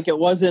mean, like it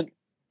was in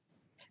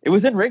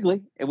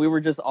Wrigley, and we were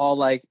just all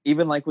like,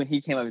 even like when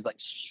he came up, he was like,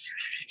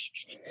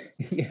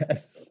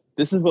 yes,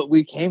 this is what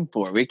we came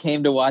for. We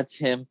came to watch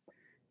him.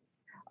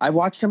 I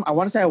watched him. I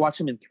want to say I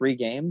watched him in 3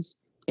 games,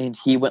 and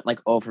he went like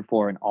 0 for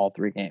 4 in all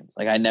 3 games.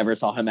 Like I never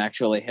saw him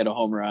actually hit a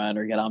home run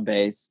or get on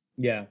base.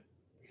 Yeah.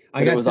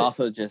 But it was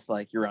also just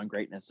like you're on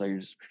greatness. So you're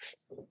just.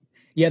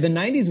 Yeah, the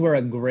 90s were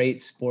a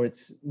great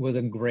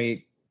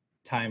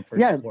time for sports.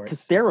 Yeah,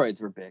 because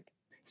steroids were big.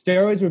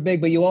 Steroids were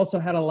big, but you also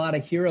had a lot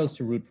of heroes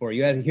to root for.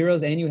 You had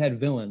heroes and you had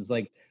villains.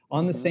 Like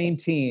on the same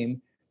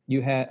team,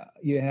 you had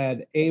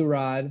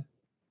A-Rod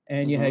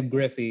and you had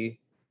Griffey,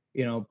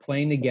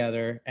 playing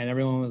together, and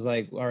everyone was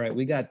like, all right,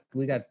 we got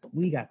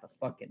the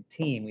fucking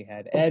team. We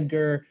had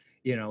Edgar,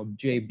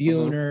 Jay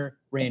Buhner,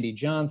 Randy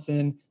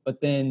Johnson, but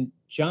then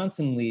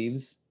Johnson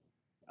leaves.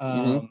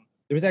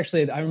 There was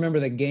actually, I remember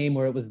the game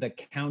where it was the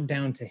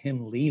countdown to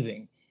him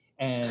leaving,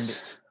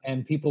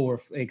 and people were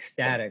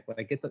ecstatic,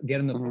 like get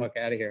him the fuck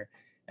out of here.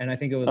 And I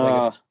think it was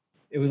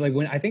like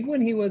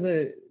when he was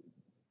a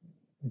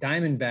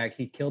Diamondback,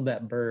 he killed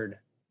that bird,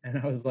 and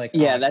I was like,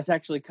 that's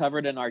actually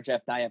covered in our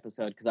Jeff Dye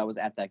episode because I was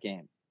at that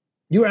game.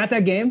 You were at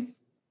that game?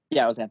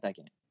 Yeah, I was at that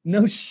game.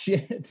 No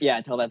shit. Yeah,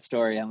 I tell that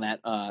story on that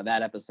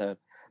episode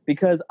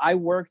because I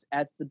worked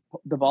at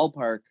the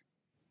ballpark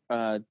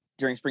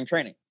during spring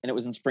training, and it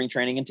was in spring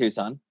training in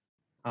Tucson.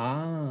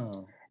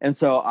 Oh. And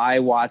so I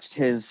watched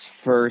his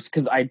first,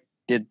 because I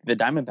did the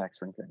Diamondback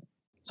spring training.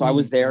 So I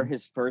was there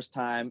his first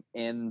time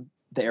in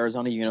the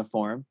Arizona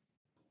uniform.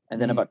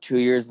 And then about 2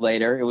 years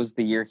later, it was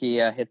the year he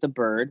hit the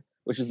bird,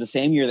 which was the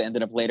same year that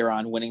ended up later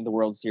on winning the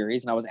World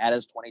Series. And I was at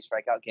his 20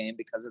 strikeout game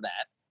because of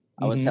that.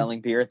 I was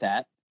selling beer at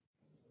that.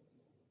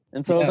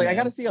 And so I was like, I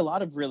got to see a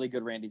lot of really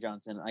good Randy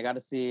Johnson. I got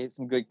to see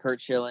some good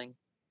Curt Schilling.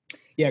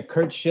 Yeah,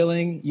 Curt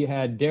Schilling. You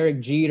had Derek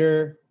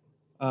Jeter.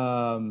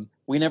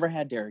 We never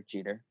had Derek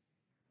Jeter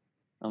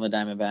on the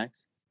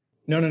Diamondbacks.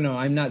 No.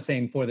 I'm not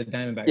saying for the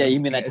Diamondbacks. Yeah, you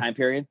mean that time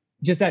period?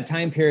 Just that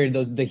time period.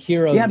 The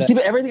heroes. Yeah, but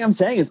everything I'm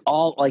saying is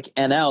all like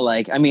NL.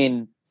 Like, I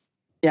mean,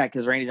 yeah,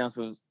 because Randy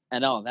Johnson was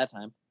NL at that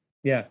time.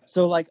 Yeah.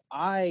 So like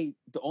the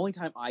only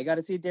time I got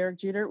to see Derek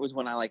Jeter was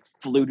when I like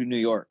flew to New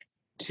York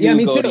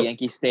to go to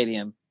Yankee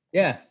Stadium.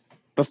 Yeah.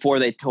 Before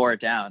they tore it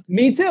down.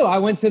 Me too. I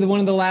went to one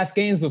of the last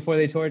games before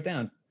they tore it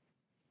down.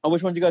 Oh,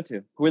 which one did you go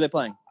to? Who were they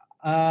playing?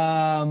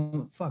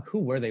 Who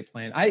were they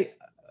playing? I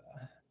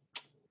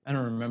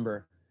don't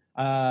remember.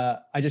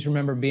 I just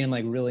remember being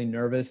like really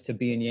nervous to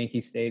be in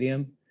Yankee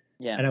Stadium.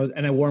 Yeah.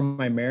 And I wore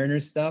my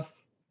Mariners stuff,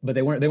 but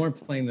they weren't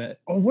playing the.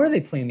 Oh, were they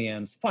playing the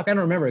M's? Fuck, I don't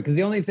remember, because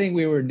the only thing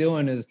we were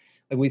doing is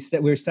like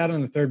we were sat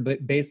on the third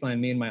baseline,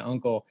 me and my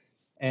uncle,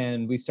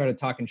 and we started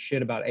talking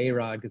shit about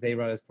A-Rod because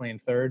A-Rod was playing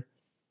third.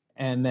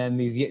 And then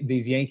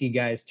these Yankee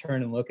guys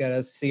turn and look at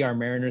us, see our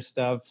Mariners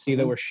stuff, see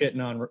that we're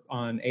shitting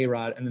on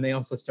A-Rod, and then they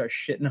also start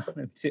shitting on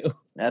him too.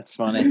 That's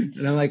funny.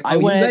 And I'm like,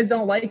 you guys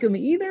don't like him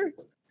either?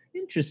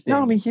 Interesting.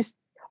 No, I mean,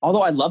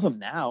 although I love him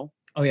now.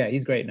 Oh yeah,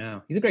 he's great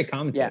now. He's a great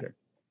commentator.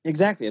 Yeah,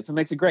 exactly. That's what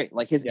makes it great.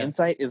 Like his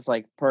insight is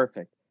like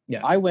perfect.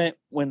 Yeah. I went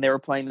when they were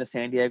playing the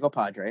San Diego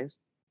Padres,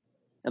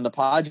 and the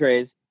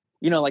Padres,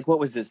 like what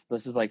was this?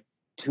 This was like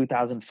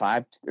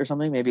 2005 or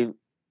something, maybe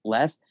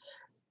less.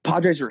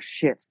 Padres were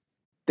shit.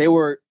 They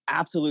were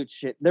absolute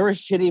shit. They were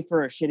shitty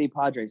for a shitty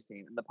Padres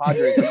team, and the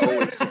Padres are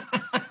always shit.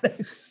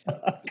 They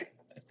suck.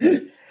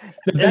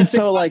 The best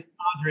thing about the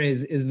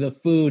Padres is the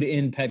food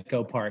in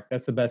Petco Park.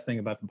 That's the best thing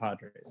about the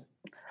Padres.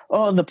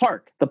 Oh, and the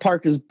park. The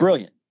park is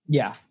brilliant.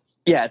 Yeah.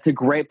 Yeah, it's a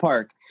great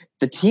park.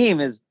 The team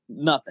is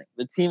nothing.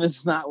 The team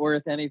is not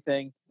worth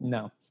anything.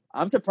 No.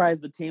 I'm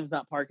surprised the team's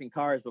not parking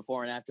cars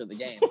before and after the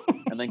game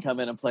and then come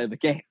in and play the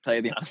game, tell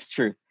you the honest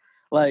truth.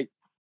 Like,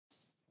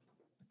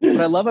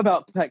 what I love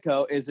about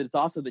Petco is it's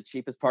also the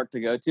cheapest park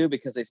to go to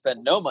because they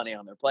spend no money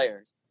on their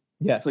players.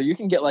 Yeah. So you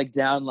can get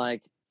down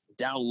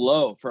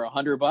low for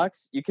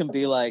 $100. You can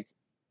be like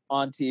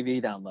on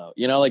TV down low.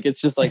 It's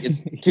just like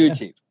it's too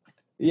cheap.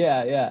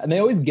 Yeah. And they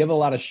always give a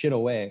lot of shit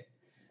away.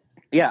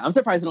 Yeah, I'm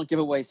surprised they don't give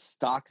away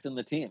stocks in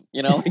the team.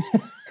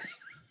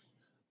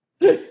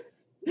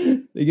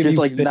 Just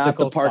like not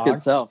the park stock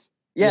itself.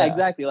 Yeah,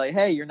 exactly. Like,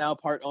 hey, you're now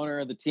part owner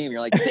of the team.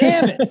 You're like,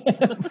 damn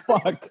it.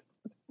 Fuck.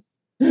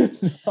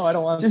 No, I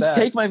don't want Just that.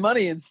 take my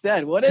money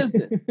instead. What is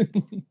this?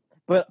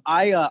 But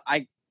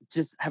I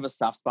just have a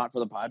soft spot for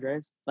the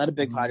Padres. Not a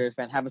big Padres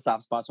fan. Have a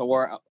soft spot. So I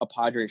wore a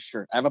Padres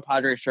shirt. I have a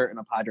Padres shirt and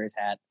a Padres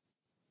hat.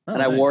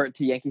 And I wore it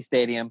to Yankee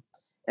Stadium.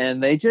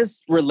 And they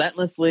just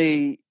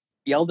relentlessly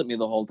yelled at me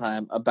the whole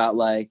time about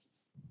like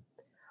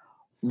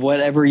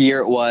whatever year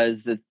it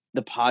was that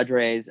the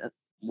Padres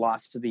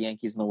lost to the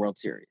Yankees in the World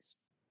Series.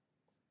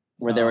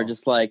 Where they were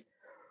just like,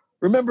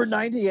 remember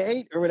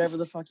 98 or whatever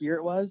the fuck year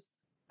it was?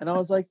 And I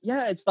was like,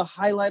 yeah, it's the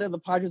highlight of the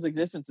Padres'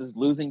 existence is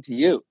losing to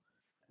you.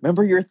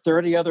 Remember your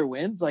 30 other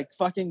wins? Like,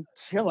 fucking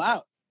chill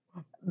out.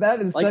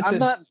 That is like, such I'm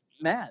not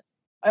mad.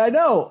 I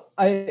know.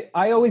 I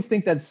always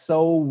think that's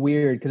so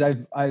weird because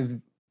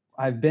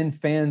I've been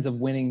fans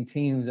of winning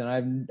teams,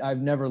 and I've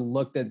never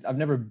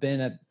been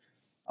at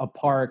a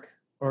park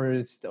or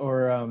at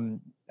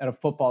a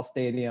football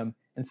stadium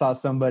and saw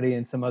somebody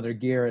in some other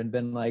gear and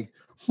been like,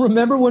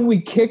 remember when we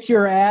kicked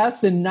your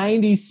ass in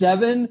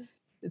 97?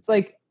 It's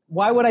like,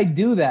 why would I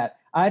do that?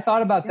 I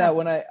thought about that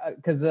when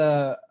because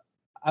I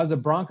was a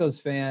Broncos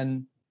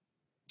fan,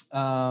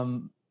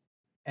 and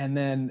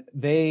then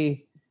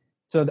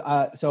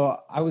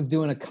so I was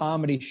doing a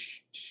comedy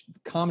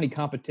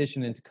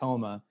competition in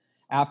Tacoma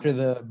after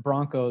the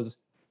Broncos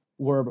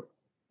were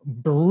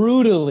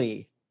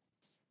brutally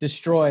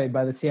destroyed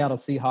by the Seattle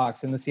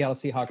Seahawks, and the Seattle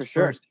Seahawks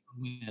first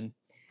win,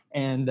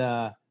 and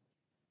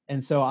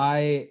so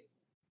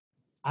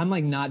I'm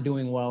like not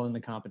doing well in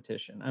the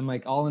competition. I'm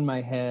like all in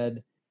my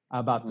head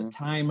about the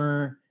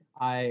timer,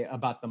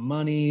 about the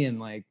money, and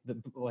like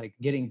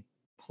getting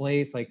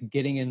place, like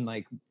getting in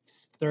like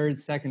third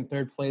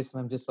place, and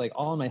I'm just like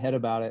all in my head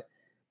about it.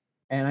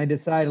 And I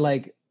decided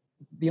like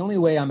the only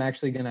way I'm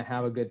actually going to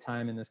have a good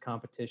time in this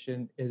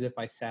competition is if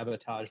I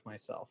sabotage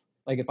myself.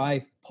 Like if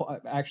I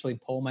actually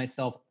pull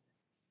myself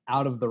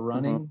out of the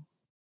running,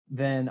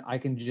 then I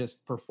can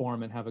just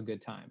perform and have a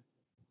good time.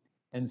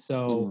 And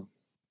so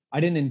I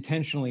didn't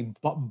intentionally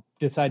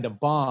decide to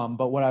bomb,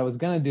 but what I was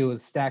going to do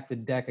was stack the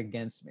deck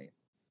against me.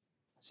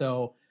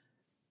 So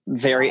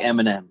very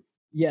Eminem.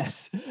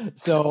 Yes.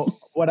 So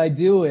what I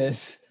do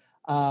is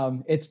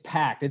it's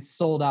packed. It's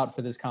sold out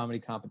for this comedy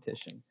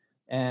competition.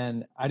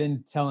 And I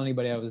didn't tell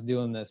anybody I was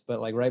doing this,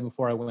 but like right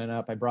before I went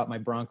up, I brought my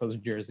Broncos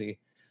jersey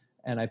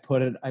and I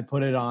put it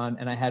on,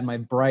 and I had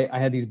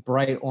these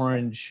bright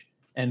orange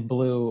and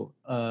blue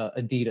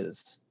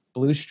Adidas,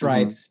 blue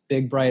stripes,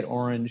 big bright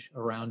orange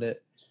around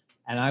it.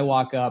 And I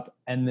walk up,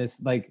 and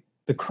this like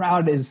the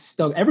crowd is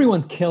stoked.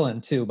 Everyone's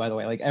killing too, by the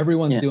way. Like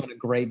everyone's doing a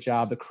great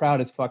job. The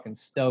crowd is fucking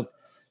stoked.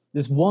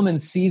 This woman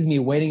sees me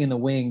waiting in the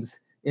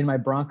wings in my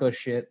Bronco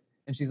shit,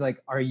 and she's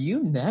like, "Are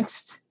you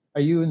next?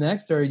 Are you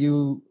next? Or are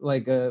you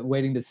like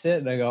waiting to sit?"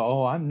 And I go,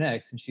 "Oh, I'm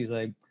next." And she's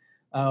like,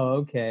 "Oh,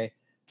 okay."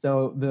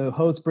 So the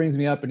host brings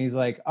me up, and he's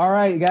like, "All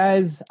right,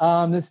 guys,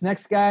 this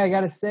next guy, I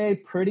gotta say,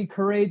 pretty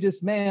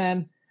courageous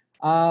man."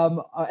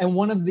 And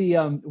one of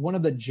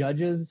the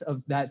judges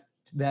of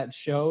that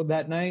show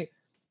that night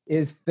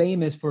is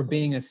famous for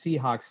being a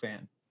Seahawks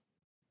fan.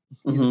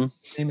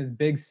 His name is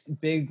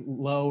Big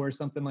Low or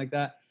something like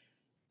that.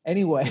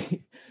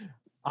 Anyway,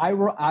 I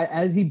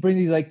as he brings,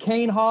 he's like,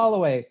 Kane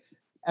Holloway.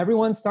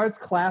 Everyone starts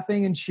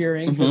clapping and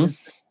cheering because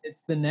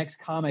it's the next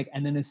comic.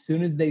 And then as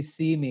soon as they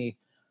see me,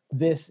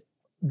 this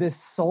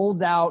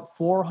sold out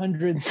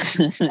 400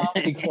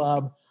 comedy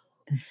club,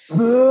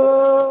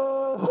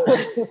 boo!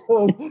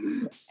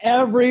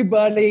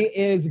 Everybody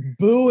is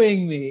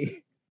booing me.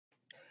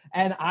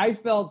 And I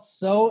felt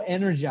so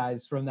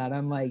energized from that.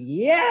 I'm like,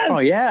 yes! Oh,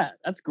 yeah.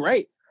 That's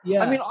great.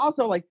 Yeah. I mean,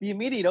 also, like, the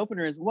immediate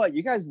opener is what?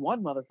 You guys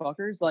won,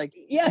 motherfuckers. Like,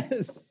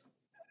 yes.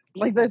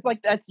 Like,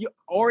 that's you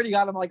already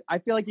got them. Like, I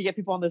feel like you get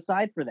people on the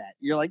side for that.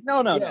 You're like,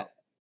 no.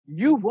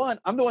 You won.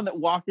 I'm the one that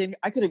walked in.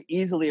 I could have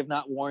easily have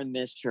not worn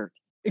this shirt.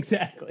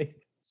 Exactly.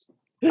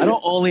 I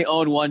don't only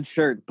own one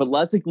shirt, but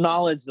let's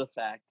acknowledge the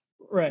fact.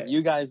 Right.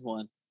 You guys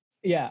won.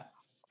 Yeah.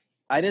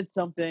 I did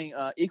something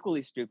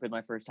equally stupid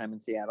my first time in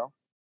Seattle.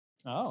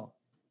 Oh.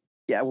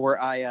 Yeah, where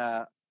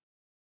I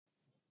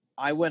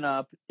went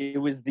up. It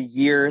was the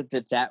year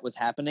that was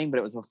happening, but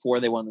it was before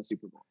they won the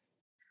Super Bowl.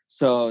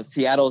 So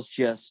Seattle's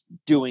just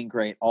doing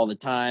great all the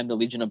time. The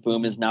Legion of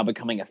Boom is now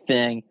becoming a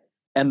thing.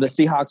 And the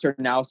Seahawks are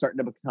now starting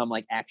to become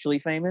like actually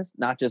famous,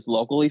 not just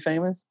locally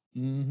famous.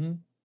 Mm-hmm.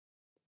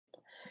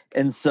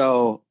 And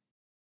so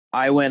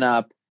I went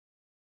up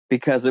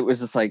because it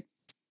was just like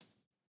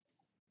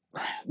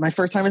my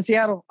first time in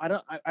Seattle.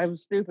 I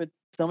was stupid.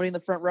 Somebody in the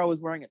front row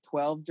was wearing a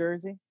 12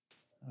 jersey.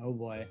 Oh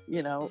boy.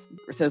 You know,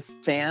 it says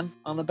fan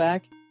on the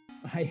back.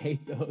 I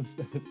hate those.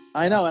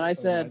 I know. And I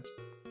said,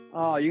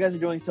 "Oh, you guys are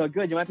doing so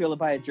good. You might be able to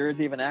buy a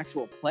jersey of an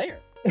actual player."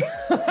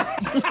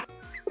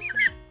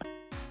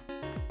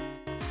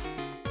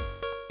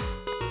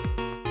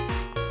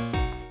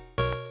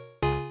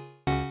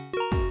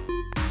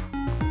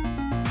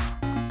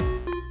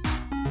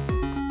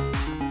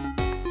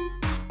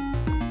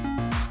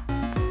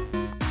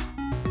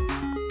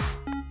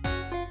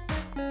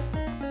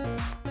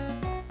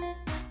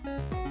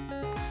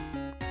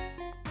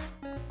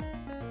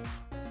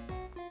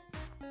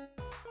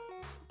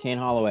 Kane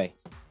Holloway,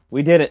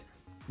 We did it.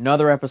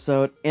 Another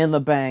episode in the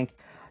bank.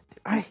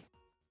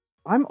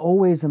 I'm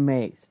always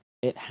amazed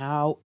at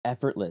how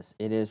effortless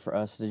it is for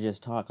us to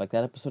just talk. Like,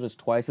 that episode is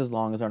twice as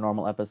long as our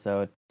normal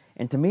episode.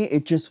 And to me,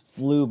 it just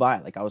flew by.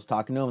 Like, I was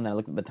talking to him, and then I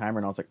looked at the timer,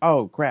 and I was like,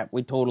 oh, crap,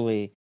 we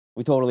totally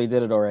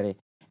did it already.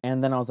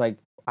 And then I was like,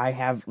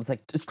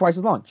 it's twice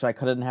as long. Should I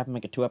cut it in half and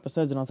make it 2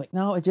 episodes? And I was like,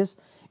 no, it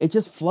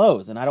just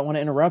flows, and I don't want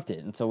to interrupt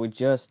it. And so we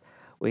just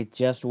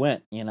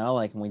went,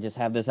 and we just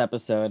have this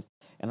episode.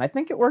 And I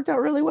think it worked out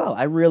really well.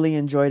 I really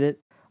enjoyed it.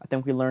 I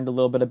think we learned a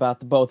little bit about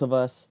the both of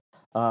us.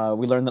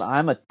 We learned that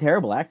I'm a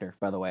terrible actor,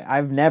 by the way.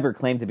 I've never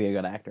claimed to be a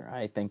good actor.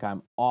 I think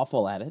I'm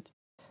awful at it.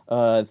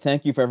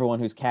 Thank you for everyone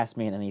who's cast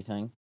me in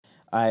anything.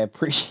 I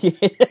appreciate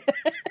it.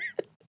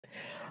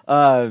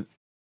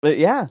 But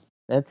yeah,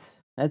 that's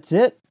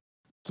it.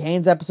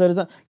 Kane's episode is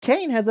on.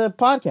 Kane has a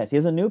podcast. He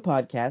has a new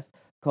podcast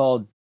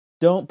called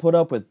Don't Put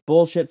Up With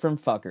Bullshit from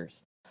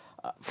Fuckers.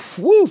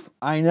 Woof!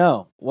 I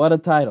know. What a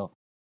title.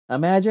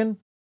 Imagine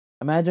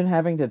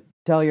having to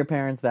tell your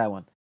parents that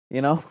one.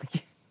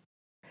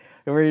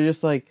 Where you're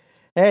just like,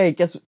 hey,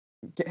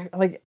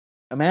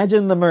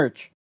 imagine the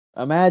merch.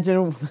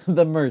 Imagine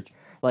the merch.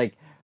 Like,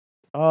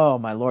 oh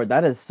my Lord,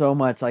 that is so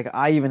much. Like,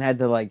 I even had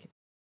to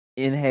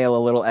inhale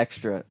a little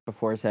extra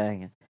before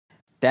saying it.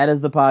 That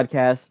is the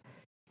podcast.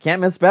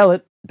 Can't misspell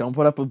it. Don't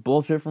put up with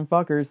bullshit from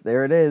fuckers.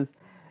 There it is.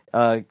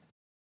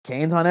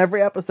 Kane's on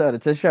every episode.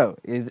 It's his show.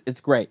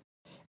 It's great.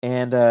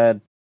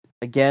 And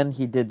again,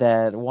 he did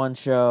that one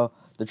show,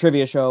 the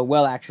trivia show.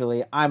 Well,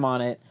 actually, I'm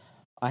on it.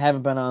 I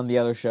haven't been on the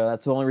other show.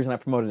 That's the only reason I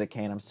promoted it,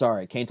 Kane. I'm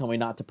sorry. Kane told me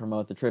not to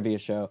promote the trivia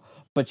show.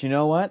 But you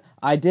know what?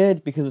 I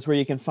did, because it's where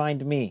you can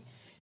find me.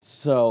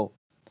 So,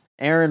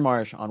 Aaron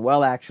Marsh on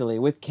Well, Actually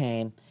with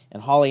Kane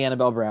and Holly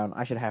Annabelle Brown.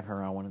 I should have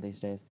her on one of these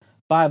days.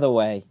 By the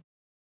way,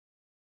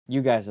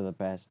 you guys are the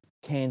best.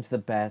 Kane's the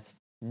best.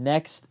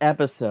 Next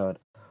episode,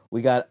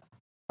 we got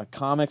a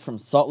comic from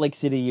Salt Lake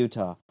City,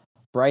 Utah.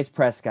 Bryce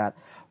Prescott.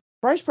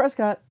 Bryce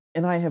Prescott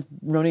and I have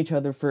known each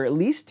other for at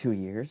least 2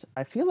 years.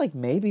 I feel like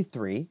maybe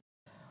 3.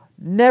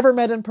 Never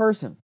met in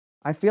person.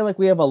 I feel like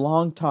we have a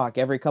long talk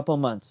every couple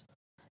months.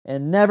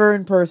 And never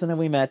in person have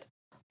we met.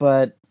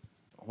 But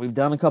we've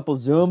done a couple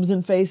Zooms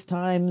and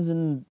FaceTimes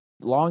and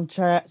long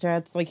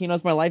chats. Like, he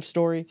knows my life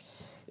story.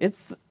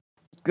 It's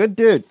good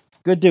dude.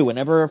 Good dude.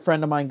 Whenever a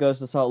friend of mine goes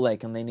to Salt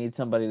Lake and they need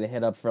somebody to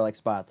hit up for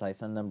spots, I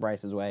send them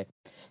Bryce's way.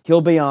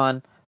 He'll be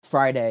on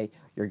Friday.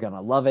 You're going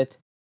to love it.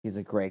 He's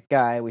a great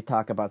guy. We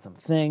talk about some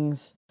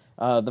things.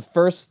 The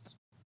first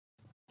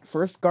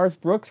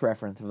Garth Brooks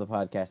reference of the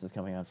podcast is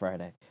coming on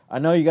Friday. I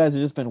know you guys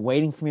have just been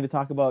waiting for me to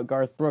talk about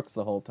Garth Brooks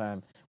the whole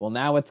time. Well,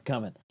 now it's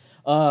coming.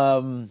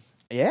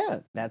 Yeah,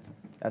 that's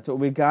what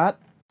we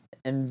got.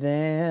 And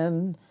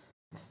then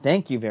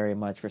thank you very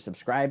much for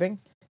subscribing.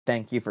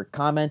 Thank you for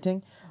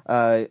commenting.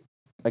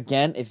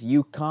 Again, if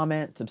you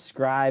comment,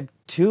 subscribe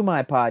to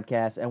my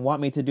podcast and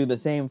want me to do the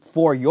same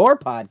for your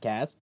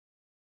podcast,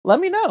 let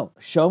me know.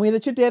 Show me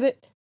that you did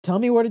it. Tell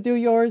me where to do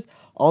yours.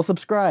 I'll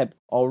subscribe.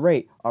 I'll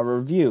rate. I'll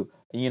review.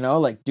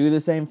 Do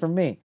the same for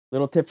me.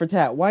 Little tit for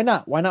tat. Why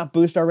not? Why not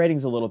boost our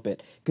ratings a little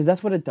bit? Because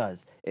that's what it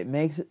does.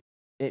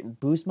 It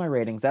boosts my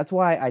ratings. That's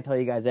why I tell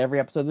you guys every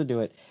episode to do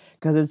it.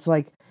 Because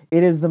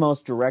it is the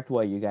most direct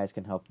way you guys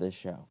can help this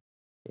show.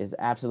 Is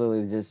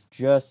absolutely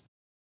just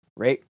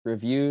rate,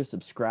 review,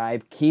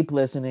 subscribe, keep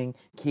listening,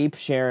 keep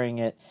sharing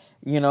it.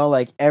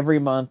 Every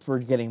month we're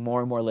getting more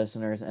and more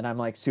listeners, and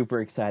I'm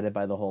super excited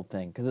by the whole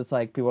thing. Because it's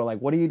people are like,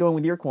 what are you doing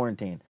with your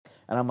quarantine?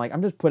 And I'm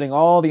I'm just putting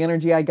all the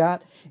energy I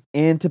got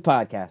into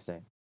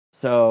podcasting.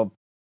 So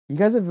you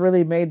guys have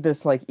really made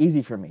this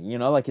easy for me.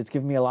 It's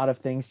given me a lot of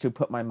things to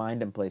put my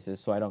mind in places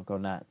so I don't go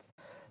nuts.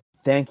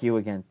 Thank you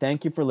again.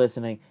 Thank you for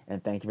listening,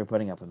 and thank you for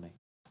putting up with me.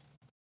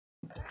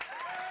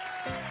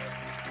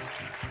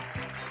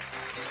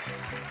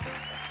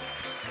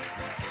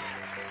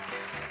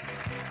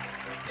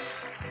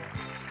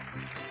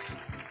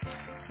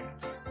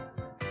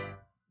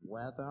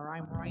 Whether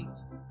I'm right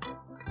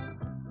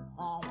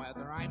or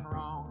whether I'm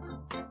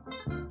wrong,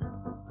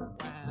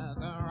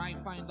 whether I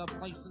find a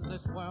place in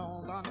this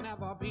world I'll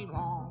never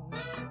belong,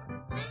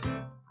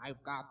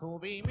 I've got to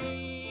be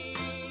me.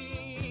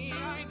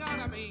 I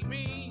gotta be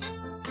me.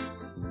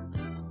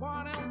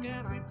 What else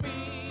can I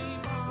be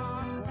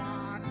but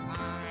what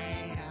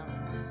I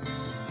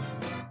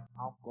am?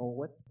 I'll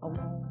go it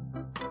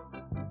alone.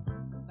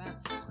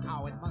 That's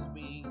how it must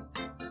be.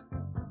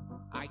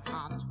 I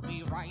can't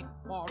be right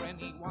for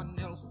anyone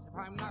else if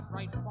I'm not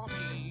right for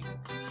me.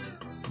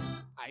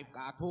 I've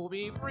got to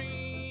be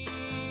free.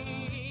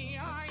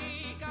 I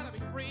gotta be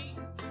free.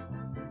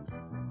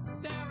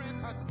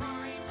 Daring to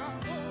try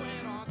to do it.